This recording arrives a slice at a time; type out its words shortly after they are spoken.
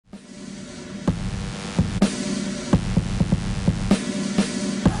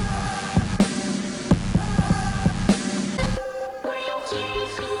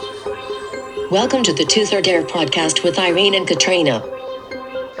Welcome to the Tooth or Dare podcast with Irene and Katrina.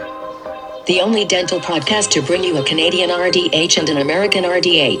 The only dental podcast to bring you a Canadian RDH and an American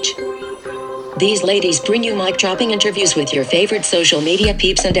RDH. These ladies bring you mic-dropping interviews with your favorite social media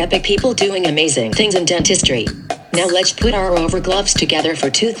peeps and epic people doing amazing things in dentistry. Now let's put our over gloves together for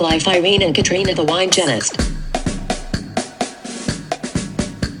Tooth Life, Irene and Katrina the Wine Genist.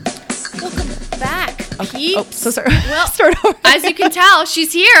 Welcome back, peeps. Oh, so sorry. Well, Start over. as you can tell,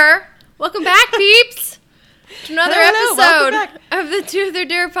 she's here. Welcome back, peeps, to another episode of the Tooth or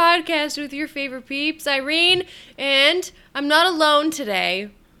Dare podcast with your favorite peeps, Irene. And I'm not alone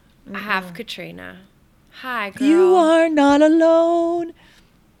today. I have Katrina. Hi, girl. You are not alone.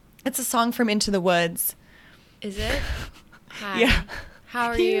 It's a song from Into the Woods. Is it? Hi. Yeah. How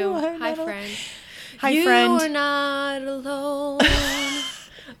are you? are Hi, not al- friend. Hi, friend. You are not alone.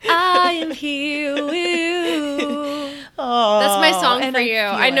 I am here with you. Oh, That's my song and for you.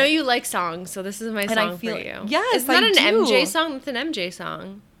 I know it. you like songs, so this is my And I song feel for it. you. Yes, Isn't that I an do. MJ song? It's an MJ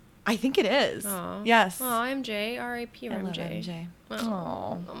song. I think it is. Aw. Yes. Oh, MJ. R.I.P. I love MJ. MJ. Well,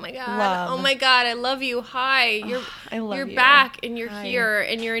 Oh, oh my God. Love. Oh my God. I love you. Hi. You're I love you're you. back and you're Hi. here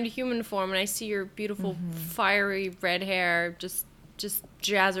and you're in human form and I see your beautiful fiery red hair just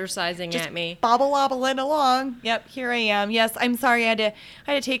jazzercising at me. Bobble wobbling along. Yep, here I am. Yes, I'm sorry. I had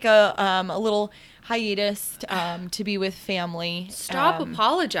to take a little hiatus to be with family. Stop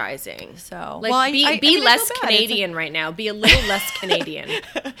apologizing. So Like, well, I be mean, I less feel bad. It's Canadian right now. Be a little less Canadian.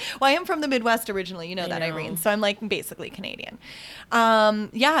 well, I am from the Midwest originally, you know that, know. Irene. So I'm like basically Canadian. A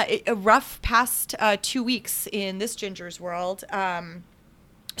rough past 2 weeks in this ginger's world.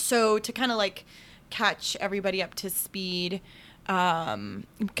 So to kind of like catch everybody up to speed, kind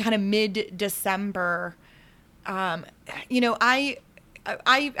of mid-December, I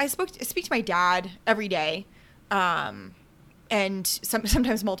speak to my dad every day. And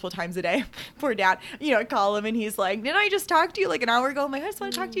sometimes multiple times a day. Poor dad. I call him and he's like, didn't I just talk to you like an hour ago? I'm like, I just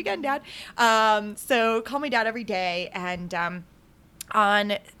want to talk to you again, Dad. So call my dad every day.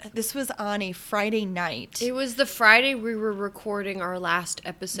 And this was on a Friday night. It was the Friday we were recording our last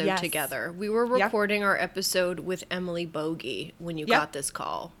episode Yes. together. We were Yep. recording our episode with Emily Bogey when you Yep. got this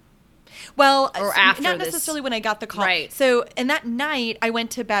call. Well, Or after not this. necessarily when I got the call. Right. So, and that night I went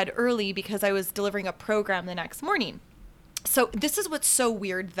to bed early because I was delivering a program the next morning. So this is what's so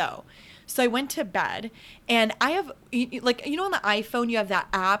weird though. So I went to bed and I have, on the iPhone, you have that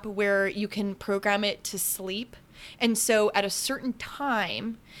app where you can program it to sleep. And so at a certain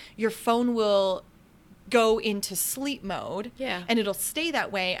time, your phone will go into sleep mode. Yeah. And it'll stay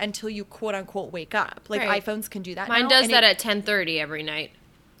that way until you quote unquote wake up. Like Right. iPhones can do that Mine now, does and that at 10:30 every night.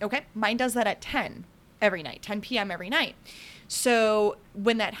 Okay. Mine does that at 10 every night, 10 p.m. every night. So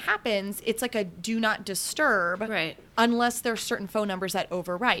when that happens, it's like a do not disturb Right. unless there's certain phone numbers that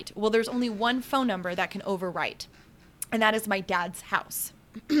overwrite. Well, there's only one phone number that can overwrite, and that is my dad's house.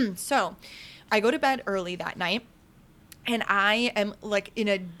 So I go to bed early that night, and I am like in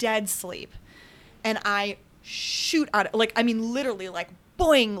a dead sleep, and I shoot out, literally like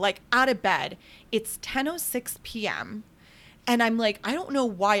boing, like out of bed. It's 10:06 p.m. And I'm like, I don't know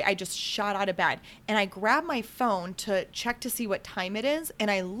why I just shot out of bed. And I grab my phone to check to see what time it is. And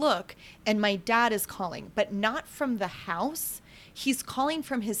I look and my dad is calling, but not from the house. He's calling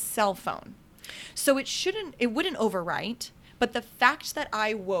from his cell phone. So it wouldn't overwrite. But the fact that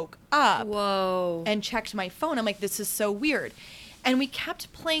I woke up Whoa. and checked my phone, I'm like, this is so weird. And we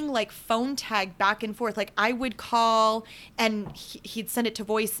kept playing like phone tag back and forth. Like I would call and he'd send it to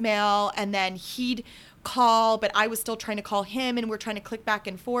voicemail and then he'd call, but I was still trying to call him and we're trying to click back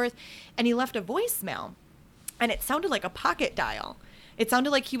and forth. And he left a voicemail and it sounded like a pocket dial. It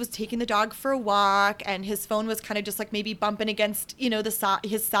sounded like he was taking the dog for a walk and his phone was kind of just like maybe bumping against,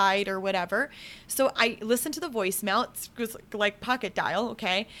 his side or whatever. So I listened to the voicemail. It was like pocket dial.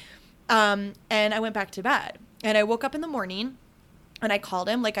 Okay. And I went back to bed and I woke up in the morning and I called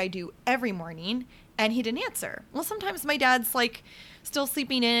him like I do every morning and he didn't answer. Well, sometimes my dad's like still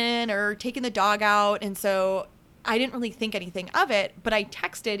sleeping in or taking the dog out. And so I didn't really think anything of it, but I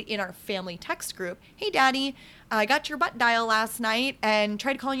texted in our family text group, hey, Daddy, I got your butt dial last night and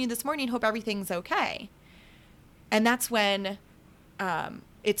tried calling you this morning. Hope everything's okay. And that's when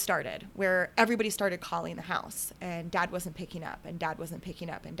it started, where everybody started calling the house and Dad wasn't picking up and Dad wasn't picking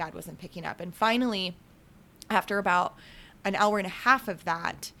up and Dad wasn't picking up. And finally, after about an hour and a half of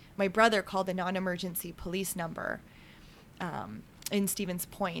that, my brother called the non-emergency police number in Stevens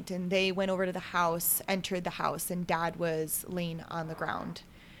Point, and they went over to the house, entered the house, and Dad was laying on the ground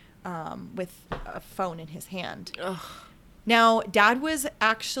with a phone in his hand. Ugh. Now, Dad was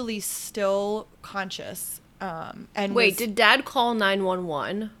actually still conscious. And Wait, was- did Dad call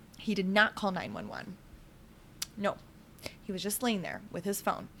 911? He did not call 911. No. He was just laying there with his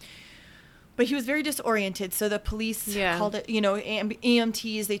phone. But he was very disoriented, so the police called it,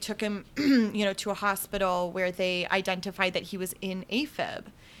 EMTs, they took him, to a hospital where they identified that he was in AFib,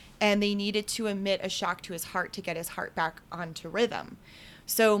 and they needed to emit a shock to his heart to get his heart back onto rhythm.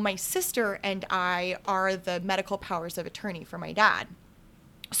 So my sister and I are the medical powers of attorney for my dad.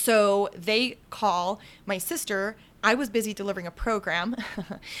 So they call my sister. I was busy delivering a program,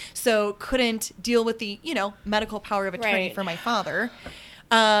 so couldn't deal with the, medical power of attorney for my father.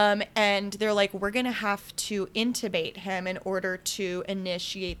 And they're like, we're going to have to intubate him in order to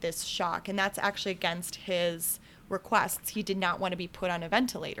initiate this shock. And that's actually against his requests. He did not want to be put on a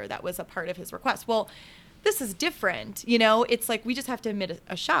ventilator. That was a part of his request. Well, this is different. It's like we just have to admit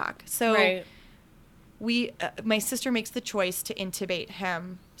a shock. So my sister makes the choice to intubate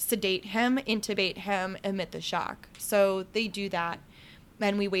him, sedate him, intubate him, emit the shock. So they do that.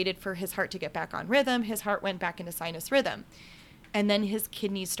 And we waited for his heart to get back on rhythm. His heart went back into sinus rhythm. And then his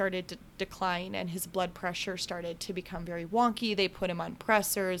kidneys started to decline and his blood pressure started to become very wonky. They put him on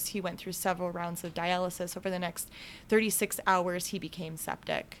pressors. He went through several rounds of dialysis. Over the next 36 hours, he became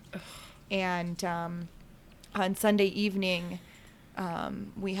septic. Ugh. And on Sunday evening,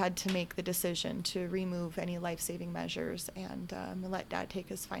 we had to make the decision to remove any life-saving measures and let Dad take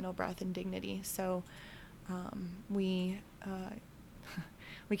his final breath in dignity. So we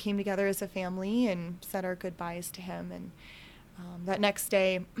came together as a family and said our goodbyes to him. And that next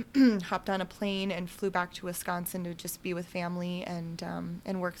day, hopped on a plane and flew back to Wisconsin to just be with family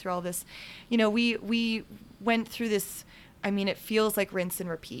and work through all this. We went through this. I mean, it feels like rinse and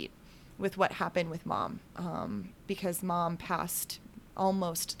repeat with what happened with Mom, because Mom passed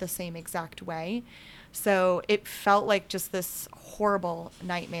almost the same exact way. So it felt like just this horrible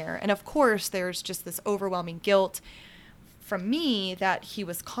nightmare. And of course, there's just this overwhelming guilt from me that he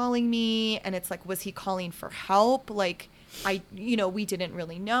was calling me, and it's like, was he calling for help? Like, we didn't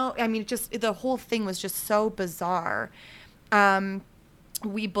really know. I mean, just the whole thing was just so bizarre.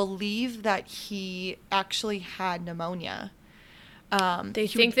 We believe that he actually had pneumonia. They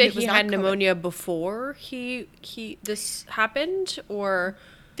think that he had pneumonia before this happened, or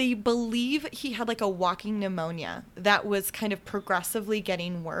they believe he had like a walking pneumonia that was kind of progressively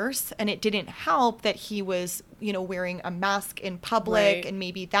getting worse, and it didn't help that he was, wearing a mask in public, and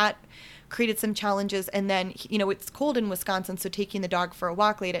maybe that created some challenges. And then, it's cold in Wisconsin, so taking the dog for a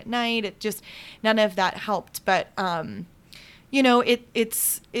walk late at night, it just, none of that helped. But, you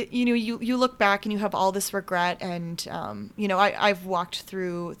look back and you have all this regret. And, I've walked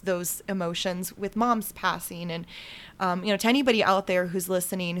through those emotions with Mom's passing. And, to anybody out there who's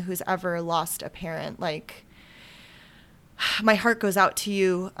listening, who's ever lost a parent, like, my heart goes out to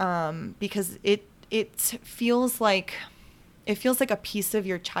you, because it feels like a piece of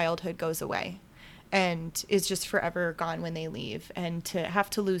your childhood goes away and is just forever gone when they leave. And to have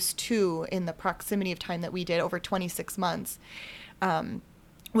to lose two in the proximity of time that we did over 26 months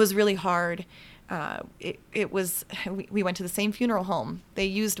was really hard. We went to the same funeral home. They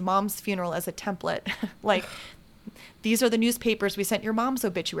used Mom's funeral as a template. Like, these are the newspapers we sent your mom's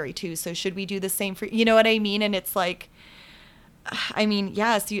obituary to, so should we do the same for, you know what I mean? And it's like,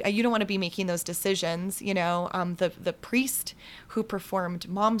 yes, you don't want to be making those decisions. The priest who performed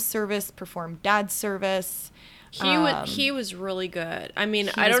Mom's service performed Dad's service. He was really good. I mean,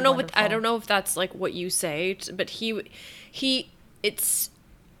 I don't know if that's like what you say, but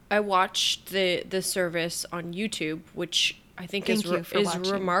I watched the service on YouTube, which I think is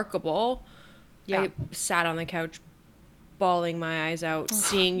remarkable. Yeah. I sat on the couch bawling my eyes out,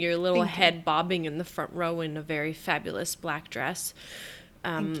 seeing your little head bobbing in the front row in a very fabulous black dress.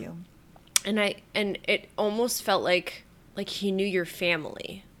 Thank you. And it almost felt like he knew your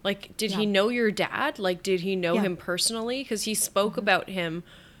family. Like, did he know your dad? Like, did he know him personally? Because he spoke about him,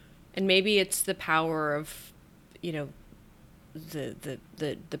 and maybe it's the power of, the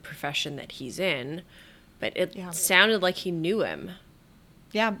profession that he's in, but it sounded like he knew him.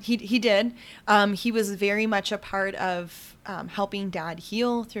 Yeah, he did. He was very much a part of helping Dad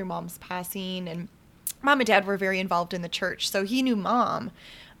heal through Mom's passing, and Mom and Dad were very involved in the church, so he knew Mom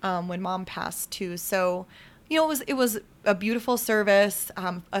when Mom passed too. So, it was a beautiful service,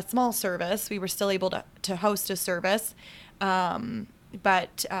 a small service. We were still able to host a service,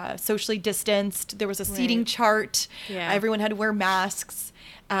 but socially distanced. There was a seating chart. Yeah. Everyone had to wear masks.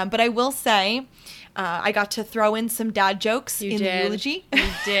 But I will say, I got to throw in some dad jokes the eulogy. You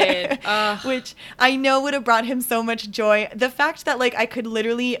did. Which I know would have brought him so much joy. The fact that, like, I could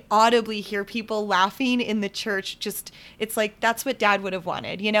literally audibly hear people laughing in the church, it's like, that's what Dad would have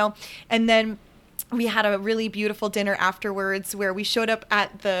wanted, And then we had a really beautiful dinner afterwards where we showed up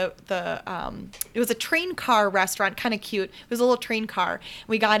at the it was a train car restaurant, kind of cute. It was a little train car.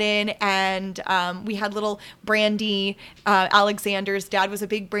 We got in and we had little brandy. Alexander's dad was a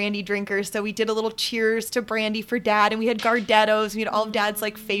big brandy drinker, so we did a little cheers to brandy for Dad, and we had Gardettos. We had all of Dad's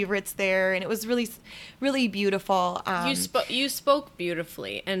like favorites there, and it was really, really beautiful. You spoke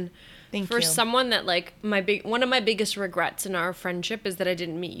beautifully, and Thank for you. someone that like one of my biggest regrets in our friendship is that I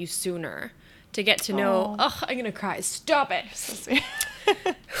didn't meet you sooner. To get to know, I'm gonna cry. Stop it,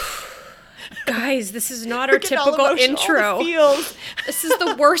 guys. This is not our typical intro. This is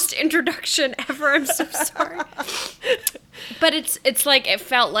the worst introduction ever. I'm so sorry. But it's like it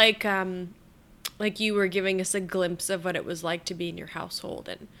felt like you were giving us a glimpse of what it was like to be in your household,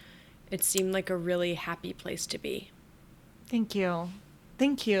 and it seemed like a really happy place to be. Thank you.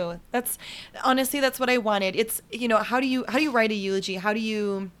 That's what I wanted. It's how do you write a eulogy? How do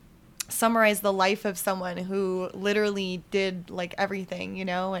you summarize the life of someone who literally did like everything,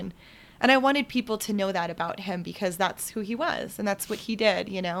 and I wanted people to know that about him because that's who he was and that's what he did.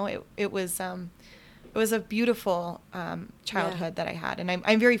 It was a beautiful childhood that I had, and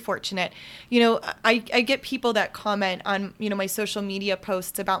I'm very fortunate. I get people that comment on my social media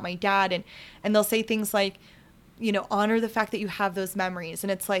posts about my dad, and they'll say things like, honor the fact that you have those memories. And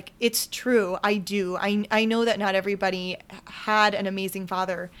it's like, it's true. I do. I know that not everybody had an amazing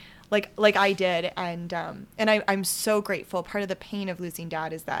father like I did. And I'm so grateful. Part of the pain of losing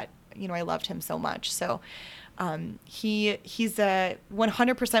Dad is that, I loved him so much. So he's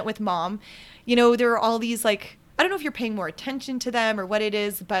 100% with Mom. There are all these, like, I don't know if you're paying more attention to them or what it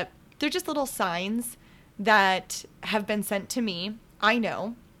is, but they're just little signs that have been sent to me. I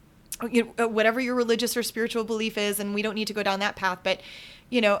know. Whatever your religious or spiritual belief is, and we don't need to go down that path, but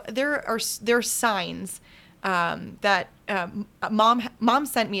there are signs that mom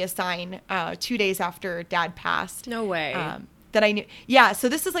sent me a sign 2 days after Dad passed. No way. That I knew. Yeah. So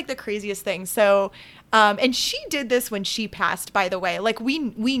this is like the craziest thing. So, and she did this when she passed, by the way. Like we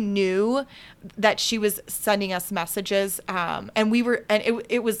knew that she was sending us messages, and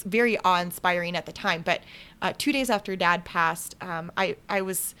it was very awe-inspiring at the time. But 2 days after Dad passed, I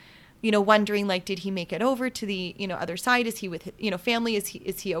was, wondering, like, did he make it over to the, other side? Is he with, family? Is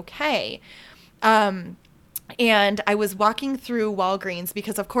he okay? And I was walking through Walgreens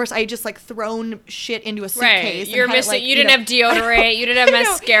because, of course, I had just, like, thrown shit into a suitcase. Right. You're missing. You didn't have deodorant. You didn't have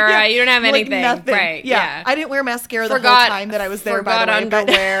mascara. Yeah. You didn't have anything. Like nothing. Right. Yeah. I didn't wear mascara the whole time that I was there, by the way.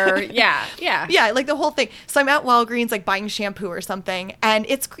 Underwear. Yeah. Yeah, like the whole thing. So I'm at Walgreens, like, buying shampoo or something. And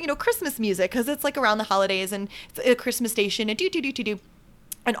it's, Christmas music because it's, like, around the holidays and it's a Christmas station and do.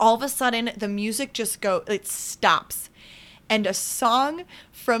 And all of a sudden, the music just it stops. And a song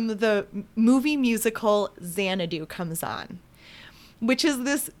from the movie musical Xanadu comes on, which is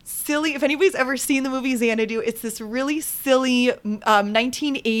this silly, if anybody's ever seen the movie Xanadu, it's this really silly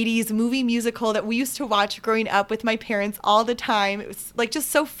 1980s movie musical that we used to watch growing up with my parents all the time. It was like just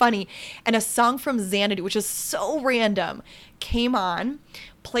so funny. And a song from Xanadu, which is so random, came on,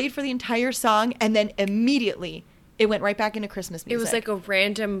 played for the entire song, and then immediately it went right back into Christmas music. It was like a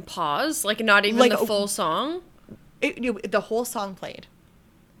random pause, like not even like the full song? The whole song played.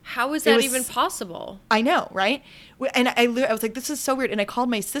 How is that even possible? I know, right? And I was like, this is so weird. And I called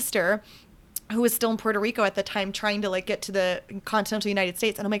my sister, who was still in Puerto Rico at the time, trying to like get to the continental United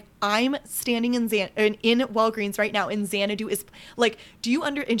States. And I'm like, I'm standing in Walgreens right now, and Xanadu is like, do you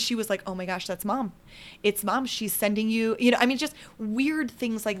and she was like, oh my gosh, that's Mom. It's Mom. She's sending you, I mean, just weird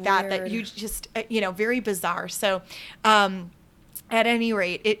things like that you just, very bizarre. So at any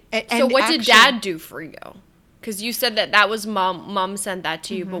rate, So what did Dad do for you? Because you said that was Mom sent that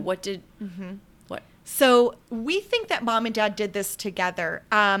to you, but what did, what? So we think that Mom and Dad did this together.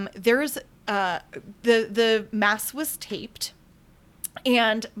 There's, the mass was taped,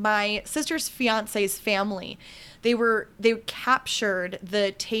 and my sister's fiance's family, they captured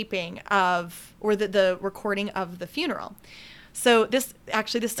the taping of, or the recording of the funeral. So this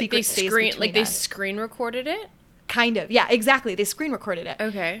secret stays between us. Like they screen recorded it? Kind of. Yeah, exactly. They screen recorded it.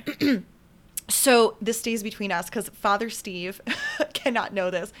 Okay. So this stays between us because Father Steve cannot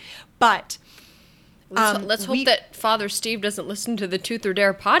know this, but let's hope that Father Steve doesn't listen to the Truth or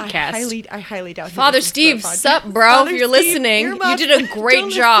Dare podcast. I highly doubt. Father Steve, sup, bro? If you're listening, you did a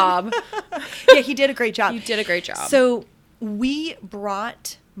great job. Yeah, he did a great job. You did a great job. So we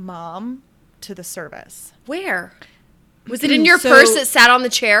brought Mom to the service. Where? Was it in your purse that sat on the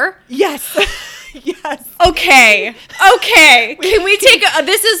chair? Yes. Yes. Okay. Can we take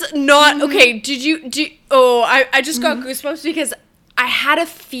this is not okay. I just got goosebumps because I had a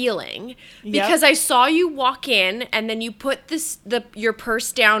feeling because I saw you walk in and then you put your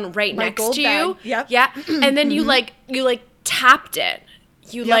purse down right My next gold to bag. you. Yep. Yeah. And then you tapped it.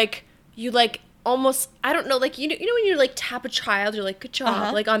 You almost, I don't know, like you know when you like tap a child, you're like, good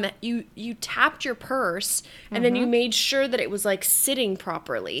job. Like on that you tapped your purse and then you made sure that it was like sitting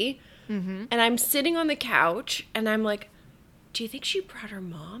properly. And I'm sitting on the couch and I'm like, do you think she brought her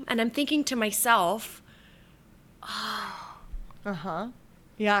mom? And I'm thinking to myself,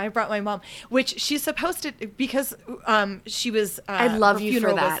 Yeah, I brought my mom, which she's supposed to, because she was. I love her you for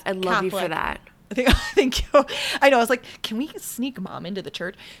funeral that. was I love you for Catholic. that. Thank you. I know. I was like, can we sneak mom into the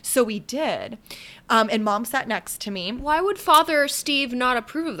church? So we did. And mom sat next to me Why would Father Steve not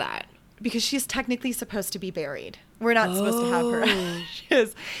approve of that? because she's technically supposed to be buried. We're not supposed to have her. She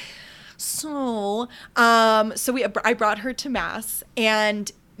is. So, I brought her to mass,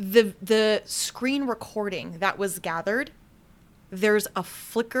 and the screen recording that was gathered, there's a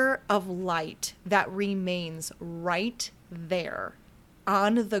flicker of light that remains right there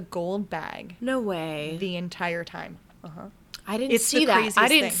on the gold bag No way. the entire time. I didn't It's see the that. craziest I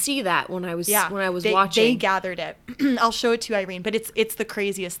didn't thing. see that when I was They watching. gathered it. I'll show it to you, Irene, but it's the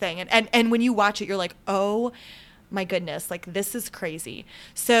craziest thing. And when you watch it, you're like, oh my goodness, like this is crazy.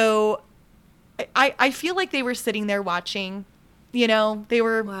 So I feel like they were sitting there watching, they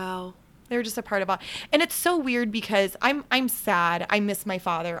were Wow. they were just a part of it. And it's so weird because I'm sad. I miss my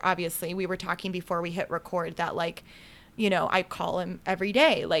father, obviously. We were talking before we hit record that like, I call him every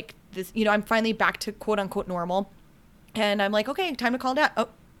day. Like this, I'm finally back to quote unquote normal. And I'm like, okay, time to call dad. Oh,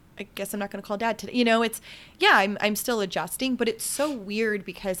 I guess I'm not going to call dad today. I'm still adjusting, but it's so weird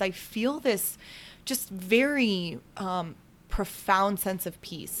because I feel this just very profound sense of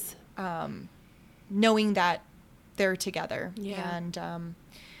peace, knowing that they're together. Yeah.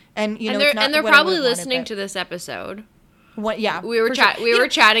 And they're probably listening to this episode. What? Yeah, We were for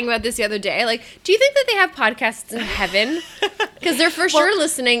chatting about this the other day. Like, do you think that they have podcasts in heaven? Because they're for sure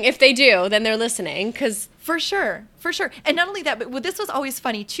listening. If they do, then they're listening. Because For sure. And not only that, but this was always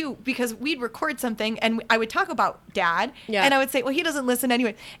funny too, because we'd record something and I would talk about dad and I would say, well, he doesn't listen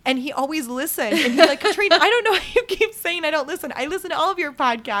anyway. And he always listened. And he's like, Katrina, I don't know why you keep saying I don't listen. I listen to all of your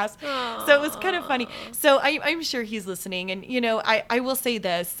podcasts. Aww. So it was kind of funny. So I'm sure he's listening. And, I will say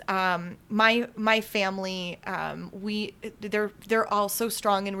this, my family, they're all so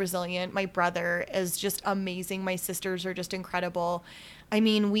strong and resilient. My brother is just amazing. My sisters are just incredible. I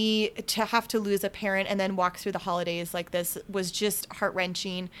mean, to have to lose a parent and then walk through the holidays like this was just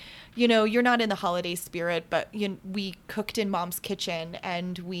heart-wrenching. You're not in the holiday spirit, but we cooked in mom's kitchen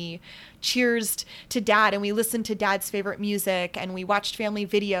and we cheersed to dad and we listened to dad's favorite music and we watched family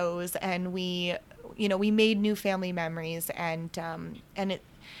videos and we made new family memories and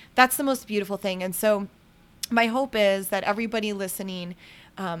that's the most beautiful thing. And so my hope is that everybody listening,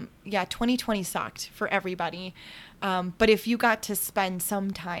 2020 sucked for everybody. But if you got to spend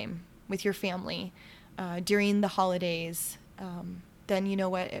some time with your family during the holidays, then you know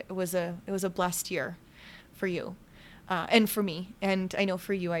what, it was a blessed year for you and for me, and I know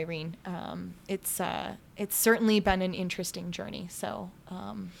for you, Irene. It's certainly been an interesting journey. So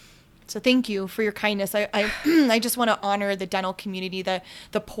thank you for your kindness. I just want to honor the dental community, the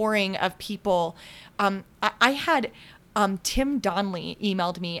pouring of people. I had. Tim Donnelly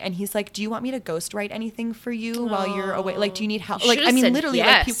emailed me and he's like, do you want me to ghostwrite anything for you while you're away? Like, do you need help? Literally,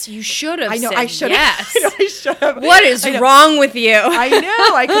 yes. You should have. I know, said I should yes. have. I should have. What is wrong with you? I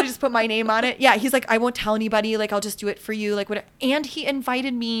know. I could have just put my name on it. Yeah. He's like, I won't tell anybody. Like, I'll just do it for you. Like, whatever. And he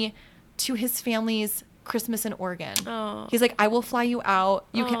invited me to his family's Christmas in Oregon. Oh. He's like, I will fly you out.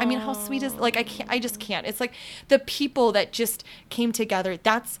 You can. I mean, how sweet is, like, I just can't. It's like the people that just came together.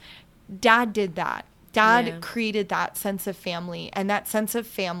 Dad did that. Dad created that sense of family, and that sense of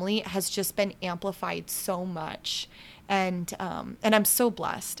family has just been amplified so much. And I'm so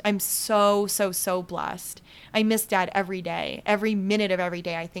blessed. I'm so, so, so blessed. I miss Dad every day. Every minute of every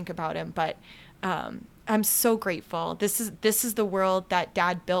day I think about him, but I'm so grateful. This is the world that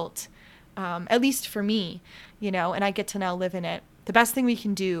Dad built, at least for me, and I get to now live in it. The best thing we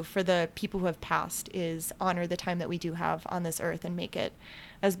can do for the people who have passed is honor the time that we do have on this earth and make it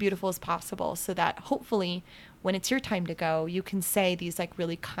as beautiful as possible, so that hopefully when it's your time to go, you can say these like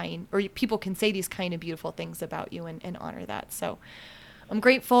really kind, or people can say these kind of beautiful things about you and honor that. So I'm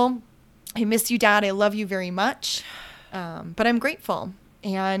grateful. I miss you, Dad. I love you very much. But I'm grateful.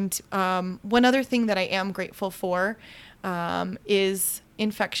 And one other thing that I am grateful for is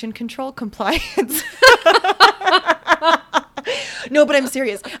infection control compliance. No, but I'm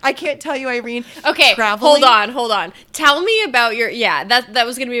serious. I can't tell you, Irene. Okay, traveling, hold on. Tell me about your that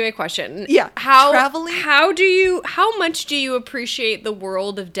was gonna be my question. Yeah, traveling. How much do you appreciate the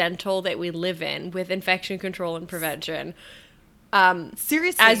world of dental that we live in with infection control and prevention?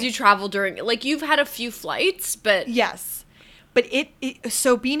 Seriously, as you travel during, like, you've had a few flights, but yes. But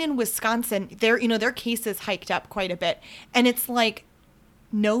so being in Wisconsin, their cases hiked up quite a bit, and it's like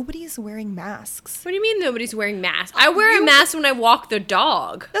nobody's wearing masks. What do you mean nobody's wearing masks? I wear a mask when I walk the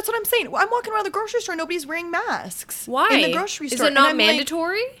dog. That's what I'm saying. I'm walking around the grocery store, nobody's wearing masks. Why? In the grocery store. Is it not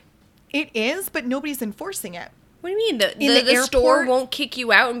mandatory? It is, but nobody's enforcing it. What do you mean? The store won't kick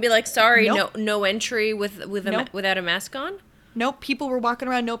you out and be like, sorry, nope. no entry without a mask on? Nope, people were walking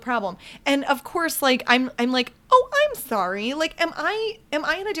around, no problem. And of course, like, I'm like, oh, I'm sorry. Like, am I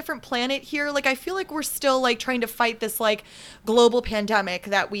on a different planet here? Like, I feel like we're still, like, trying to fight this, like, global pandemic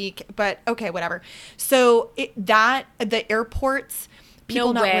that week. But okay, whatever. So the airports,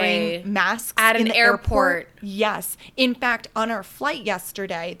 people not wearing masks at an airport. Yes. In fact, on our flight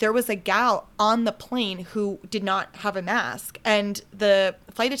yesterday, there was a gal on the plane who did not have a mask. And the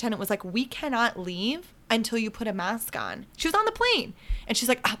flight attendant was like, we cannot leave until you put a mask on. She was on the plane and she's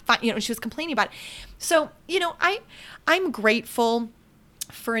like, fine, she was complaining about it. So, I'm grateful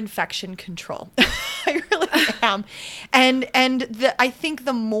for infection control. I really am. And I think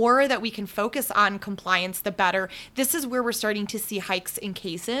the more that we can focus on compliance, the better. This is where we're starting to see hikes in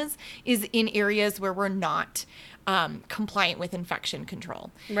cases, is in areas where we're not compliant with infection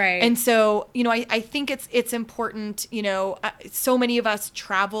control. Right. And so, I think it's important, so many of us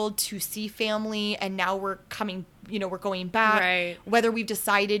traveled to see family and now we're coming, we're going back. Right. Whether we've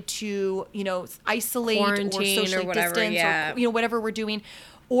decided to, isolate quarantine or socially or whatever, distance yeah. or, whatever we're doing,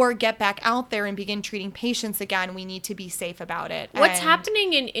 or get back out there and begin treating patients again, we need to be safe about it. What's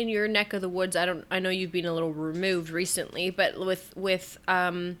happening in your neck of the woods? I know you've been a little removed recently, but with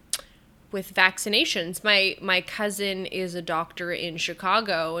vaccinations, my cousin is a doctor in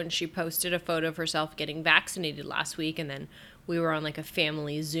Chicago, and she posted a photo of herself getting vaccinated last week, and then we were on like a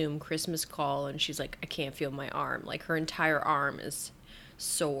family Zoom Christmas call, and she's like, I can't feel my arm. Like, her entire arm is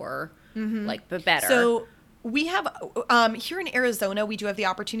sore, like, but better. So we have, here in Arizona, we do have the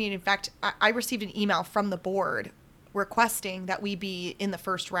opportunity. In fact, I received an email from the board requesting that we be in the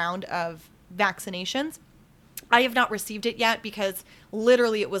first round of vaccinations. I have not received it yet because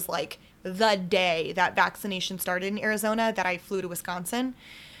literally it was like the day that vaccination started in Arizona that I flew to Wisconsin.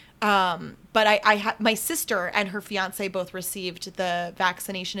 But my sister and her fiance both received the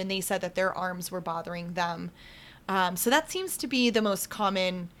vaccination, and they said that their arms were bothering them. So that seems to be the most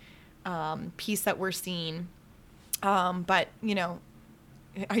common piece that we're seeing. But,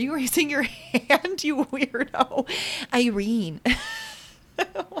 are you raising your hand, you weirdo? Irene.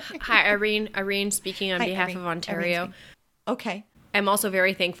 Hi, Irene. Irene speaking on behalf of Ontario. Okay. I'm also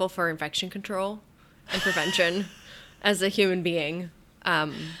very thankful for infection control and prevention as a human being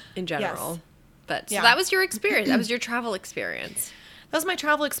in general. Yes. But so that was your experience. That was your travel experience. That was my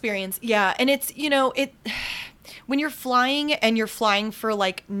travel experience. Yeah. And it's, when you're flying and you're flying for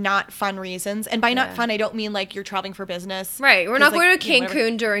like not fun reasons, and by not fun, I don't mean like you're traveling for business. Right. We're not going to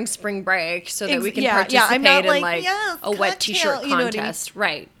Cancun during spring break so that we can participate I'm not in a wet t-shirt contest.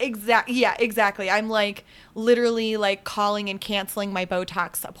 Right. Exactly. Yeah, exactly. I'm like literally like calling and canceling my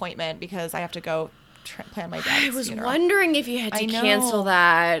Botox appointment because I have to go plan my dad's I was funeral. wondering if you had to cancel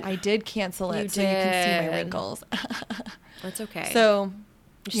that. I did cancel it so you can see my wrinkles. That's okay. So,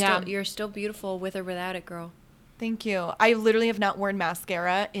 you're still beautiful with or without it, girl. Thank you. I literally have not worn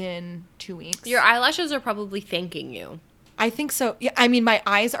mascara in 2 weeks. Your eyelashes are probably thanking you. I think so. Yeah, I mean, my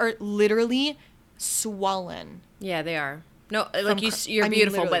eyes are literally swollen. Yeah, they are. No, like you're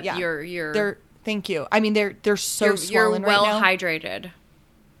beautiful, but they're thank you. I mean, they're so swollen. You're well hydrated,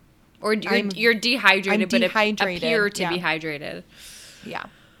 or you're dehydrated, but appear to be hydrated. Yeah.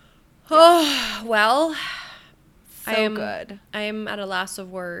 Oh well. Good. I am at a loss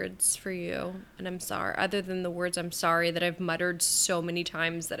of words for you, and I'm sorry. Other than the words I'm sorry that I've muttered so many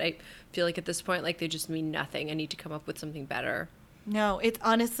times that I feel like at this point, like, they just mean nothing. I need to come up with something better. No, it's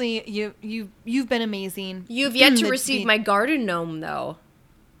honestly, you've been amazing. You've yet to receive my garden gnome, though.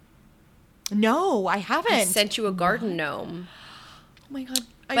 No, I haven't. I sent you a garden gnome. Oh my God.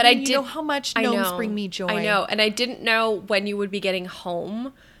 But I did know how much gnomes bring me joy. I know, and I didn't know when you would be getting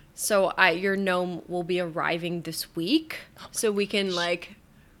home. So your gnome will be arriving this week, so we can like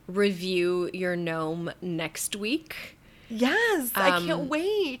review your gnome next week. Yes, I can't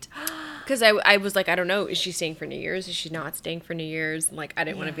wait. Because I was like, I don't know, is she staying for New Year's? Is she not staying for New Year's? And like, I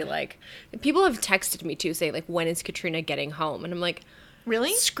didn't want to be like, people have texted me too, saying like, when is Katrina getting home? And I'm like,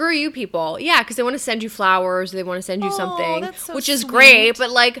 Really? Screw you people. Yeah, because they want to send you flowers. They want to send you something, that's so which is sweet. great. But,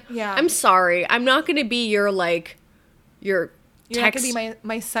 like, Yeah. I'm sorry. I'm not going to be your, like, your You're not text. going to be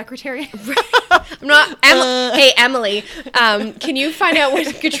my secretary? I'm not. Hey, Emily, can you find out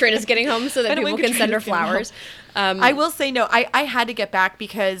when Katrina's getting home so that Find out people when can send her Katrina's getting flowers? I will say no. I had to get back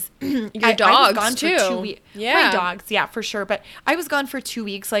because Your I dogs, was gone too. for 2 weeks. Yeah. My dogs, yeah, for sure. But I was gone for 2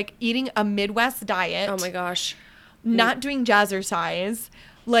 weeks, like eating a Midwest diet. Oh, my gosh. Not doing jazzercise.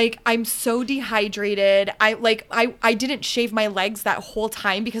 Like, I'm so dehydrated. I didn't shave my legs that whole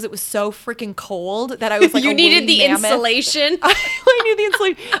time because it was so freaking cold that I was like You a needed woolly the mammoth. insulation. I need the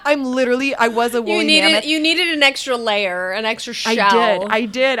insulation. I was a woolly mammoth. You needed an extra layer, an extra shell. I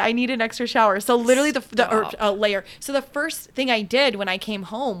did. I need an extra shower. So literally Stop. layer. So the first thing I did when I came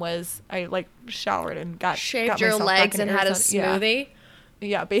home was I like showered and Shaved got your myself legs back in and had a Arizona. smoothie.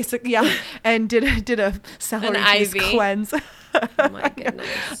 Yeah, basically, yeah, and did a celery An juice IV. cleanse. Oh my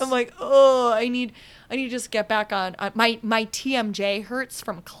goodness. I'm like, oh, I need to just get back on. My TMJ hurts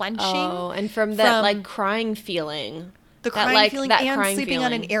from clenching. Oh, and from that like crying feeling. The That, crying like, feeling that and crying sleeping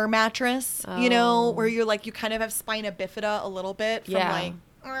on an feeling. air mattress, where you're like, you kind of have spina bifida a little bit from Yeah. like,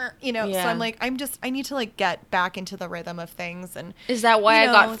 so Yeah. I'm like, I need to like get back into the rhythm of things. And Is that why I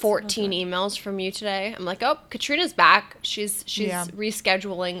got it's 14 emails from you today? I'm like, oh, Katrina's back. She's Yeah.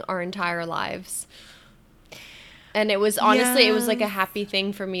 rescheduling our entire lives. And it was honestly, it was like a happy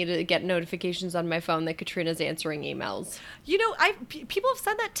thing for me to get notifications on my phone that Katrina's answering emails. People have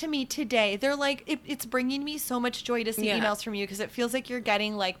said that to me today. They're like, it's bringing me so much joy to see Yeah. emails from you because it feels like you're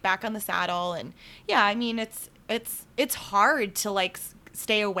getting like back on the saddle. And yeah, I mean, it's hard to like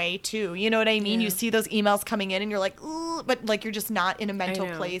stay away too. You know what I mean? Yeah. You see those emails coming in and you're like, ooh, but like you're just not in a mental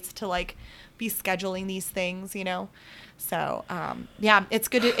know. place to like be scheduling these things, So yeah, it's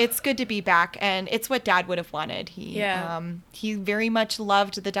good to be back, and it's what Dad would have wanted. He very much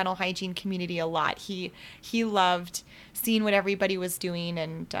loved the dental hygiene community a lot. He loved seeing what everybody was doing,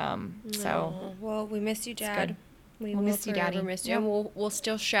 and so Oh, well, we miss you, Dad. good. We We'll will miss you, forever Daddy. miss you, Yep. and we'll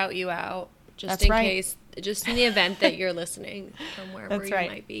still shout you out just That's in right. case, just in the event that you're listening from wherever That's you right.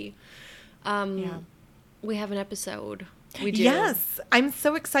 might be. Yeah. We have an episode. We do. Yes, I'm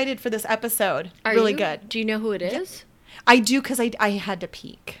so excited for this episode. Are really you? good. Do you know who it is? I do because I had to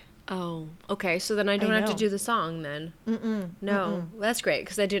peek. Oh, okay. So then I don't have to know. do the song then. No, Well, that's great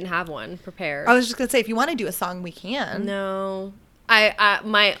because I didn't have one prepared. I was just gonna say, if you want to do a song, we can. No, I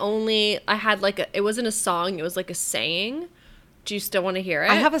had like it wasn't a song. It was like a saying. Do you still want to hear it?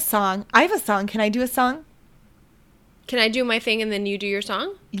 I have a song. Can I do a song? Can I do my thing and then you do your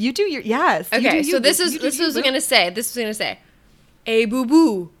song? You do your yes. you Okay. do So you. this You do was you, boo. gonna say. This was gonna say, "Hey boo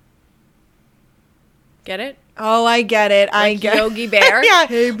boo." Get it? Oh, I get it. I Like get Yogi Bear? yeah,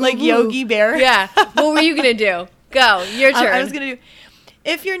 Hey, like boo-boo. Yogi Bear. Yeah. What were you gonna do? Go. Your turn. I was gonna do.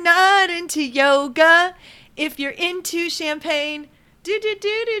 If you're not into yoga, if you're into champagne, do do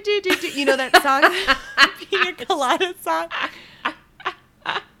do do do do do. You know that song, Pina Colada song.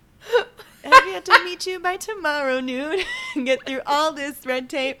 I have to meet you by tomorrow noon. Get through all this red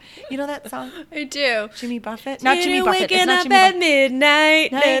tape. You know that song, I do. Jimmy Buffett? Not Jimmy Didn't Buffett. waking It's not up Jimmy at Buffett.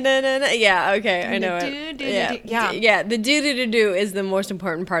 midnight. Night. Na, na, na, na. Yeah, okay, I know Do, it. do, Yeah. do, yeah. Yeah, the do is the most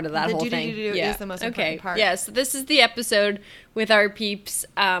important part of that The whole thing. do-do-do-do Yeah. is the most Okay, important part. yeah, so this is the episode with our peeps,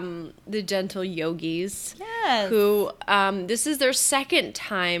 the Gentle Yogis. Yes. Who, this is their second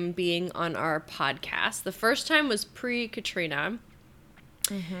time being on our podcast. The first time was pre-Katrina.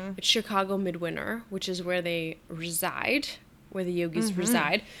 It's Chicago Midwinter, which is where they reside, where the yogis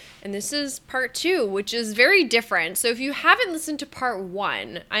reside. And this is part 2, which is very different. So if you haven't listened to part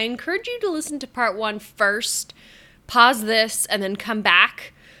 1, I encourage you to listen to part 1 first, pause this, and then come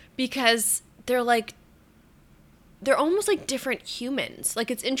back, because they're almost like different humans.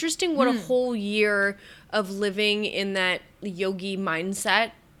 Like, it's interesting what a whole year of living in that yogi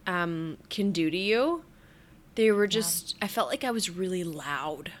mindset can do to you. They were just, I felt like I was really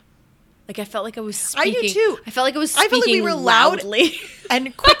loud. Like, I felt like I was speaking. I do too. I felt like I was I speaking felt like we were loud loudly.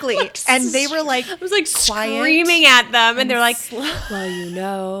 and quickly, and they were like, I was like quiet screaming at them, and they're like, slow. well, you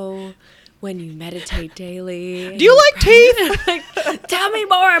know, when you meditate daily. "Do you like teeth?" like, tell me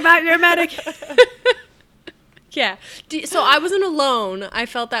more about your medication. Yeah. So I wasn't alone. I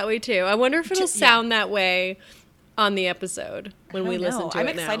felt that way too. I wonder if it'll sound that way on the episode when we listen to I'm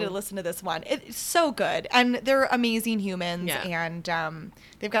it now. excited to listen to this one. It's so good, and they're amazing humans, Yeah. and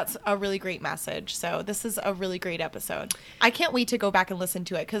they've got a really great message. So this is a really great episode. I can't wait to go back and listen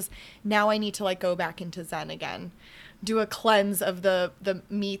to it, because now I need to like go back into Zen again, do a cleanse of the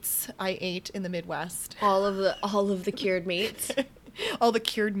meats I ate in the Midwest. All of the cured meats. All the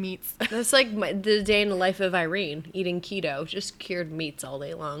cured meats. That's like the day in the life of Irene, eating keto, just cured meats all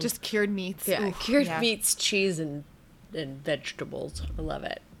day long. Just cured meats. Yeah, Oof, cured meats, cheese, and vegetables. I love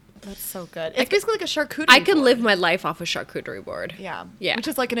it. That's so good. It's basically like a charcuterie I could board. live my life off a charcuterie board. Yeah. Yeah. Which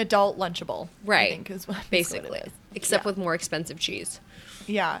is like an adult Lunchable. Right. I think is what Basically. what it is. Except with more expensive cheese.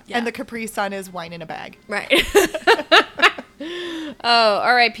 Yeah. Yeah. And the Capri Sun is wine in a bag. Right. Oh,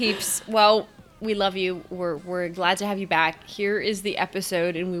 all right, peeps. Well, we love you. We're glad to have you back. Here is the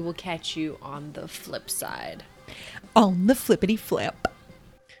episode, and we will catch you on the flip side. On the flippity flip.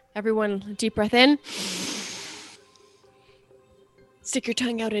 Everyone, deep breath in. Stick your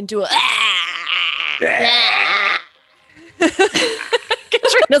tongue out and do a.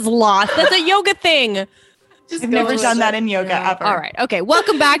 Katrina's lost. That's a yoga thing. I've never done that in yoga ever. All right. Okay.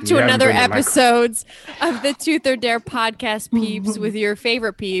 Welcome back to You haven't another been to my episodes of the Truth or Dare podcast, peeps, with your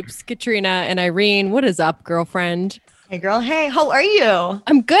favorite peeps, Katrina and Irene. What is up, girlfriend? Hey girl, hey, how are you?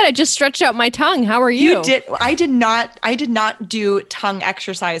 I'm good. I just stretched out my tongue. How are you? I did not do tongue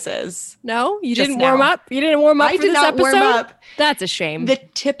exercises. No, you Just didn't warm now. up. You didn't warm up I for did this not episode. warm up. That's a shame. The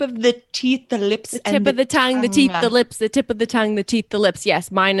tip of the teeth, the lips, The tip of the tongue, the teeth, the lips, the tip of the tongue, the teeth, the lips.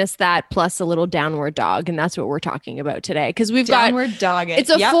 Yes, minus that plus a little downward dog, and that's what we're talking about today. Because we've downward dog. it's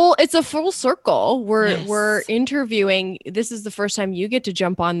a full circle. We're interviewing. This is the first time you get to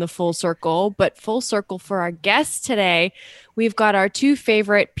jump on the full circle, but full circle for our guests today. We've got our two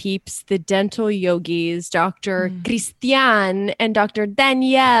favorite peeps, the dental yogis, Dr. Christian and Dr.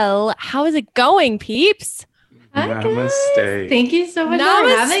 Danielle. How is it going, peeps? Hi, guys. Namaste. Thank you so much for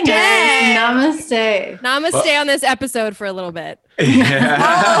Namaste. having us. Namaste. Namaste on this episode for a little bit.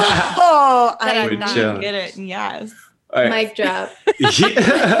 Yeah. Oh, I We're chilling. get it. Yes. All right. Mic drop.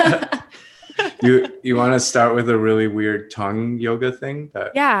 Yeah. You want to start with a really weird tongue yoga thing?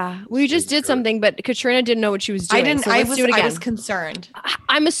 Yeah, we just did something, but Katrina didn't know what she was doing. I didn't. So I let's was. do it again. I was concerned.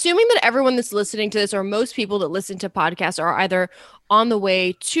 I'm assuming that everyone that's listening to this, or most people that listen to podcasts, are either on the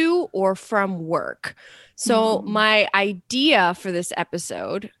way to or from work. So my idea for this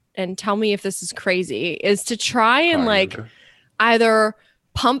episode, and tell me if this is crazy, is to try and either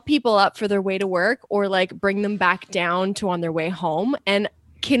pump people up for their way to work or like bring them back down to on their way home. And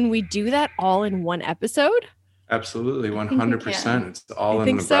can we do that all in one episode? Absolutely, 100%. It's all in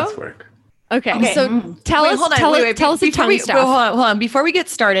think the so? breath work. Okay. So tell us the tongue stuff. Hold on. Before we get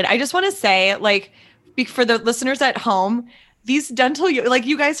started, I just want to say, like, for the listeners at home, these dental, like,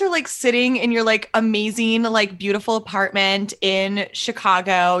 you guys are like sitting in your like amazing, like beautiful apartment in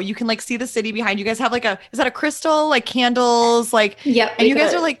Chicago. You can like see the city behind you. Guys have like is that a crystal, like candles, like, Yep. and you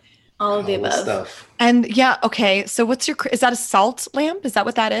guys are like, all of the All the above. stuff. and yeah, okay. So is that a salt lamp? Is that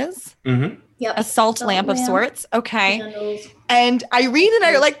what that is? Mm-hmm. Yep. A salt lamp of sorts? Okay. Candles. And Irene and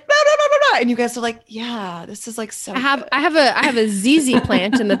I are like, blah, blah, blah, blah, blah. And you guys are like, yeah, this is like so I have good. I have a ZZ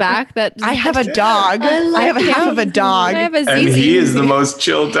plant in the back that I have a dog. I I have a like half of a dog. I have a ZZ. And he is the most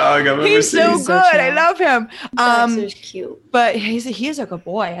chill dog I've ever He's seen. so so good. chill. I love him. That's cute. But he is a good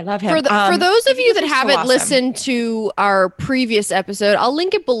boy. I love him. For those of you that he's so haven't awesome. listened to our previous episode, I'll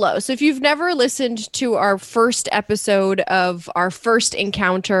link it below. So if you've never listened to our first episode of our first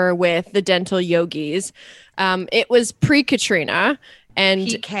encounter with the dental yogis, it was pre-Katrina and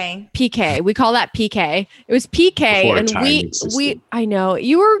PK. We call that PK. It was PK, Before and time we existed. I know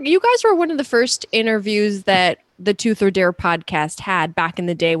you guys were one of the first interviews that the Truth or Dare podcast had back in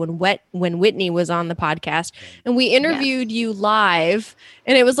the day when Whitney was on the podcast, and we interviewed you live,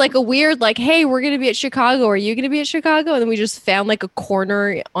 and it was like a weird like, hey, we're gonna be at Chicago. Are you gonna be at Chicago? And then we just found like a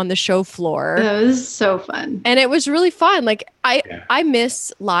corner on the show floor. That was so fun. And it was really fun. Like I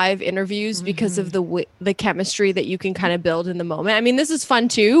miss live interviews because of the chemistry that you can kind of build in the moment. I mean, this is fun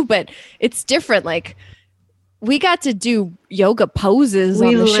too, but it's different. Like we got to do yoga poses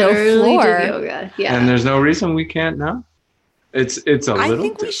on the show literally floor. did yoga. Yeah. And there's no reason we can't now. It's a little I think we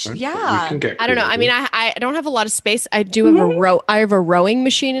different. should- but yeah. we can get I don't know. I mean, creative. I don't have a lot of space. I do have I have a rowing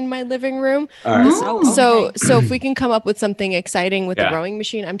machine in my living room. All right. Oh, So if we can come up with something exciting with the Yeah. rowing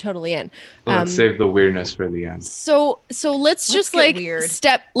machine, I'm totally in. Let's save the weirdness for the end. So let's just get like weird.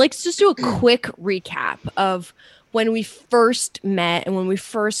 let's just do a quick recap of when we first met and when we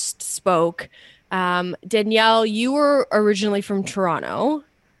first spoke. Danielle, you were originally from Toronto.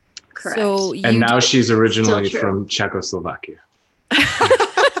 Correct. So And you now she's originally Still true. from Czechoslovakia.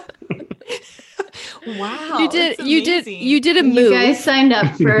 Wow. you did that's you did amazing. you did a you move. guys signed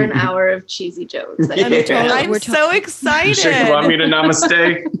up for an hour of cheesy jokes. I Yeah. I'm We're so You excited. sure you want me to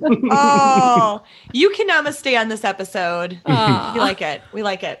namaste? Oh, you can namaste on this episode. Aw. We like it. We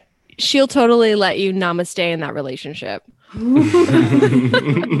like it. She'll totally let you namaste in that relationship.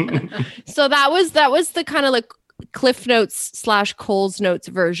 So that was the kind of like Cliff Notes / Cole's Notes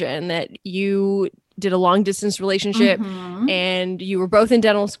version that you did a long distance relationship and you were both in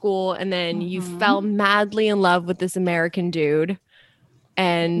dental school, and then you fell madly in love with this American dude.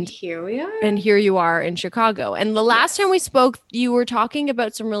 And here we are. And here you are in Chicago. And the last time we spoke, you were talking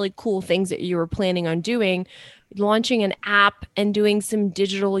about some really cool things that you were planning on doing, launching an app and doing some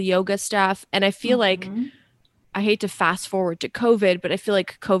digital yoga stuff. And I feel like, I hate to fast forward to COVID, but I feel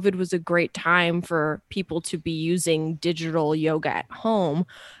like COVID was a great time for people to be using digital yoga at home.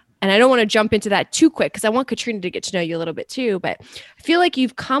 And I don't want to jump into that too quick because I want Katrina to get to know you a little bit too. But I feel like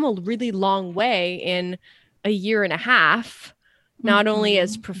you've come a really long way in a year and a half. Not only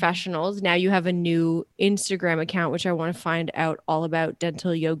as professionals, now you have a new Instagram account, which I want to find out all about,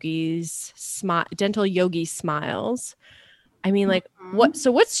 Dental Yogi Smiles. I mean, like,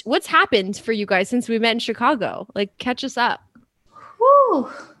 what's happened for you guys since we met in Chicago? Like, catch us up. Whew.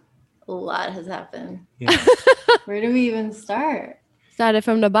 A lot has happened. Yeah. Where do we even start? Started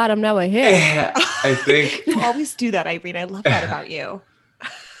from the bottom, now we're here. Yeah, I think You always do that, Irene. I love that about you.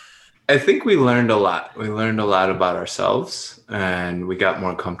 I think we learned a lot. We learned a lot about ourselves, and we got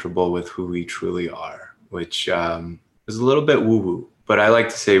more comfortable with who we truly are, which is a little bit woo-woo, but I like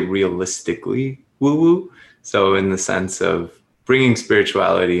to say realistically woo-woo. So in the sense of bringing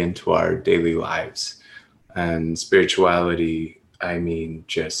spirituality into our daily lives. And spirituality, I mean,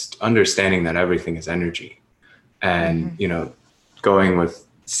 just understanding that everything is energy. And, going with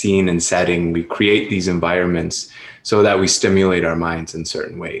scene and setting, we create these environments so that we stimulate our minds in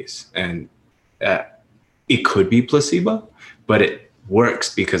certain ways. And it could be placebo, but it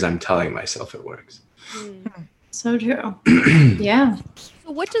works because I'm telling myself it works. So true. Yeah.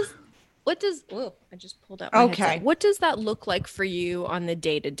 So what does I just pulled out my headset. What does that look like for you on the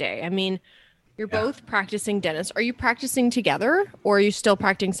day-to-day? I mean, you're both practicing dentists. Are you practicing together or are you still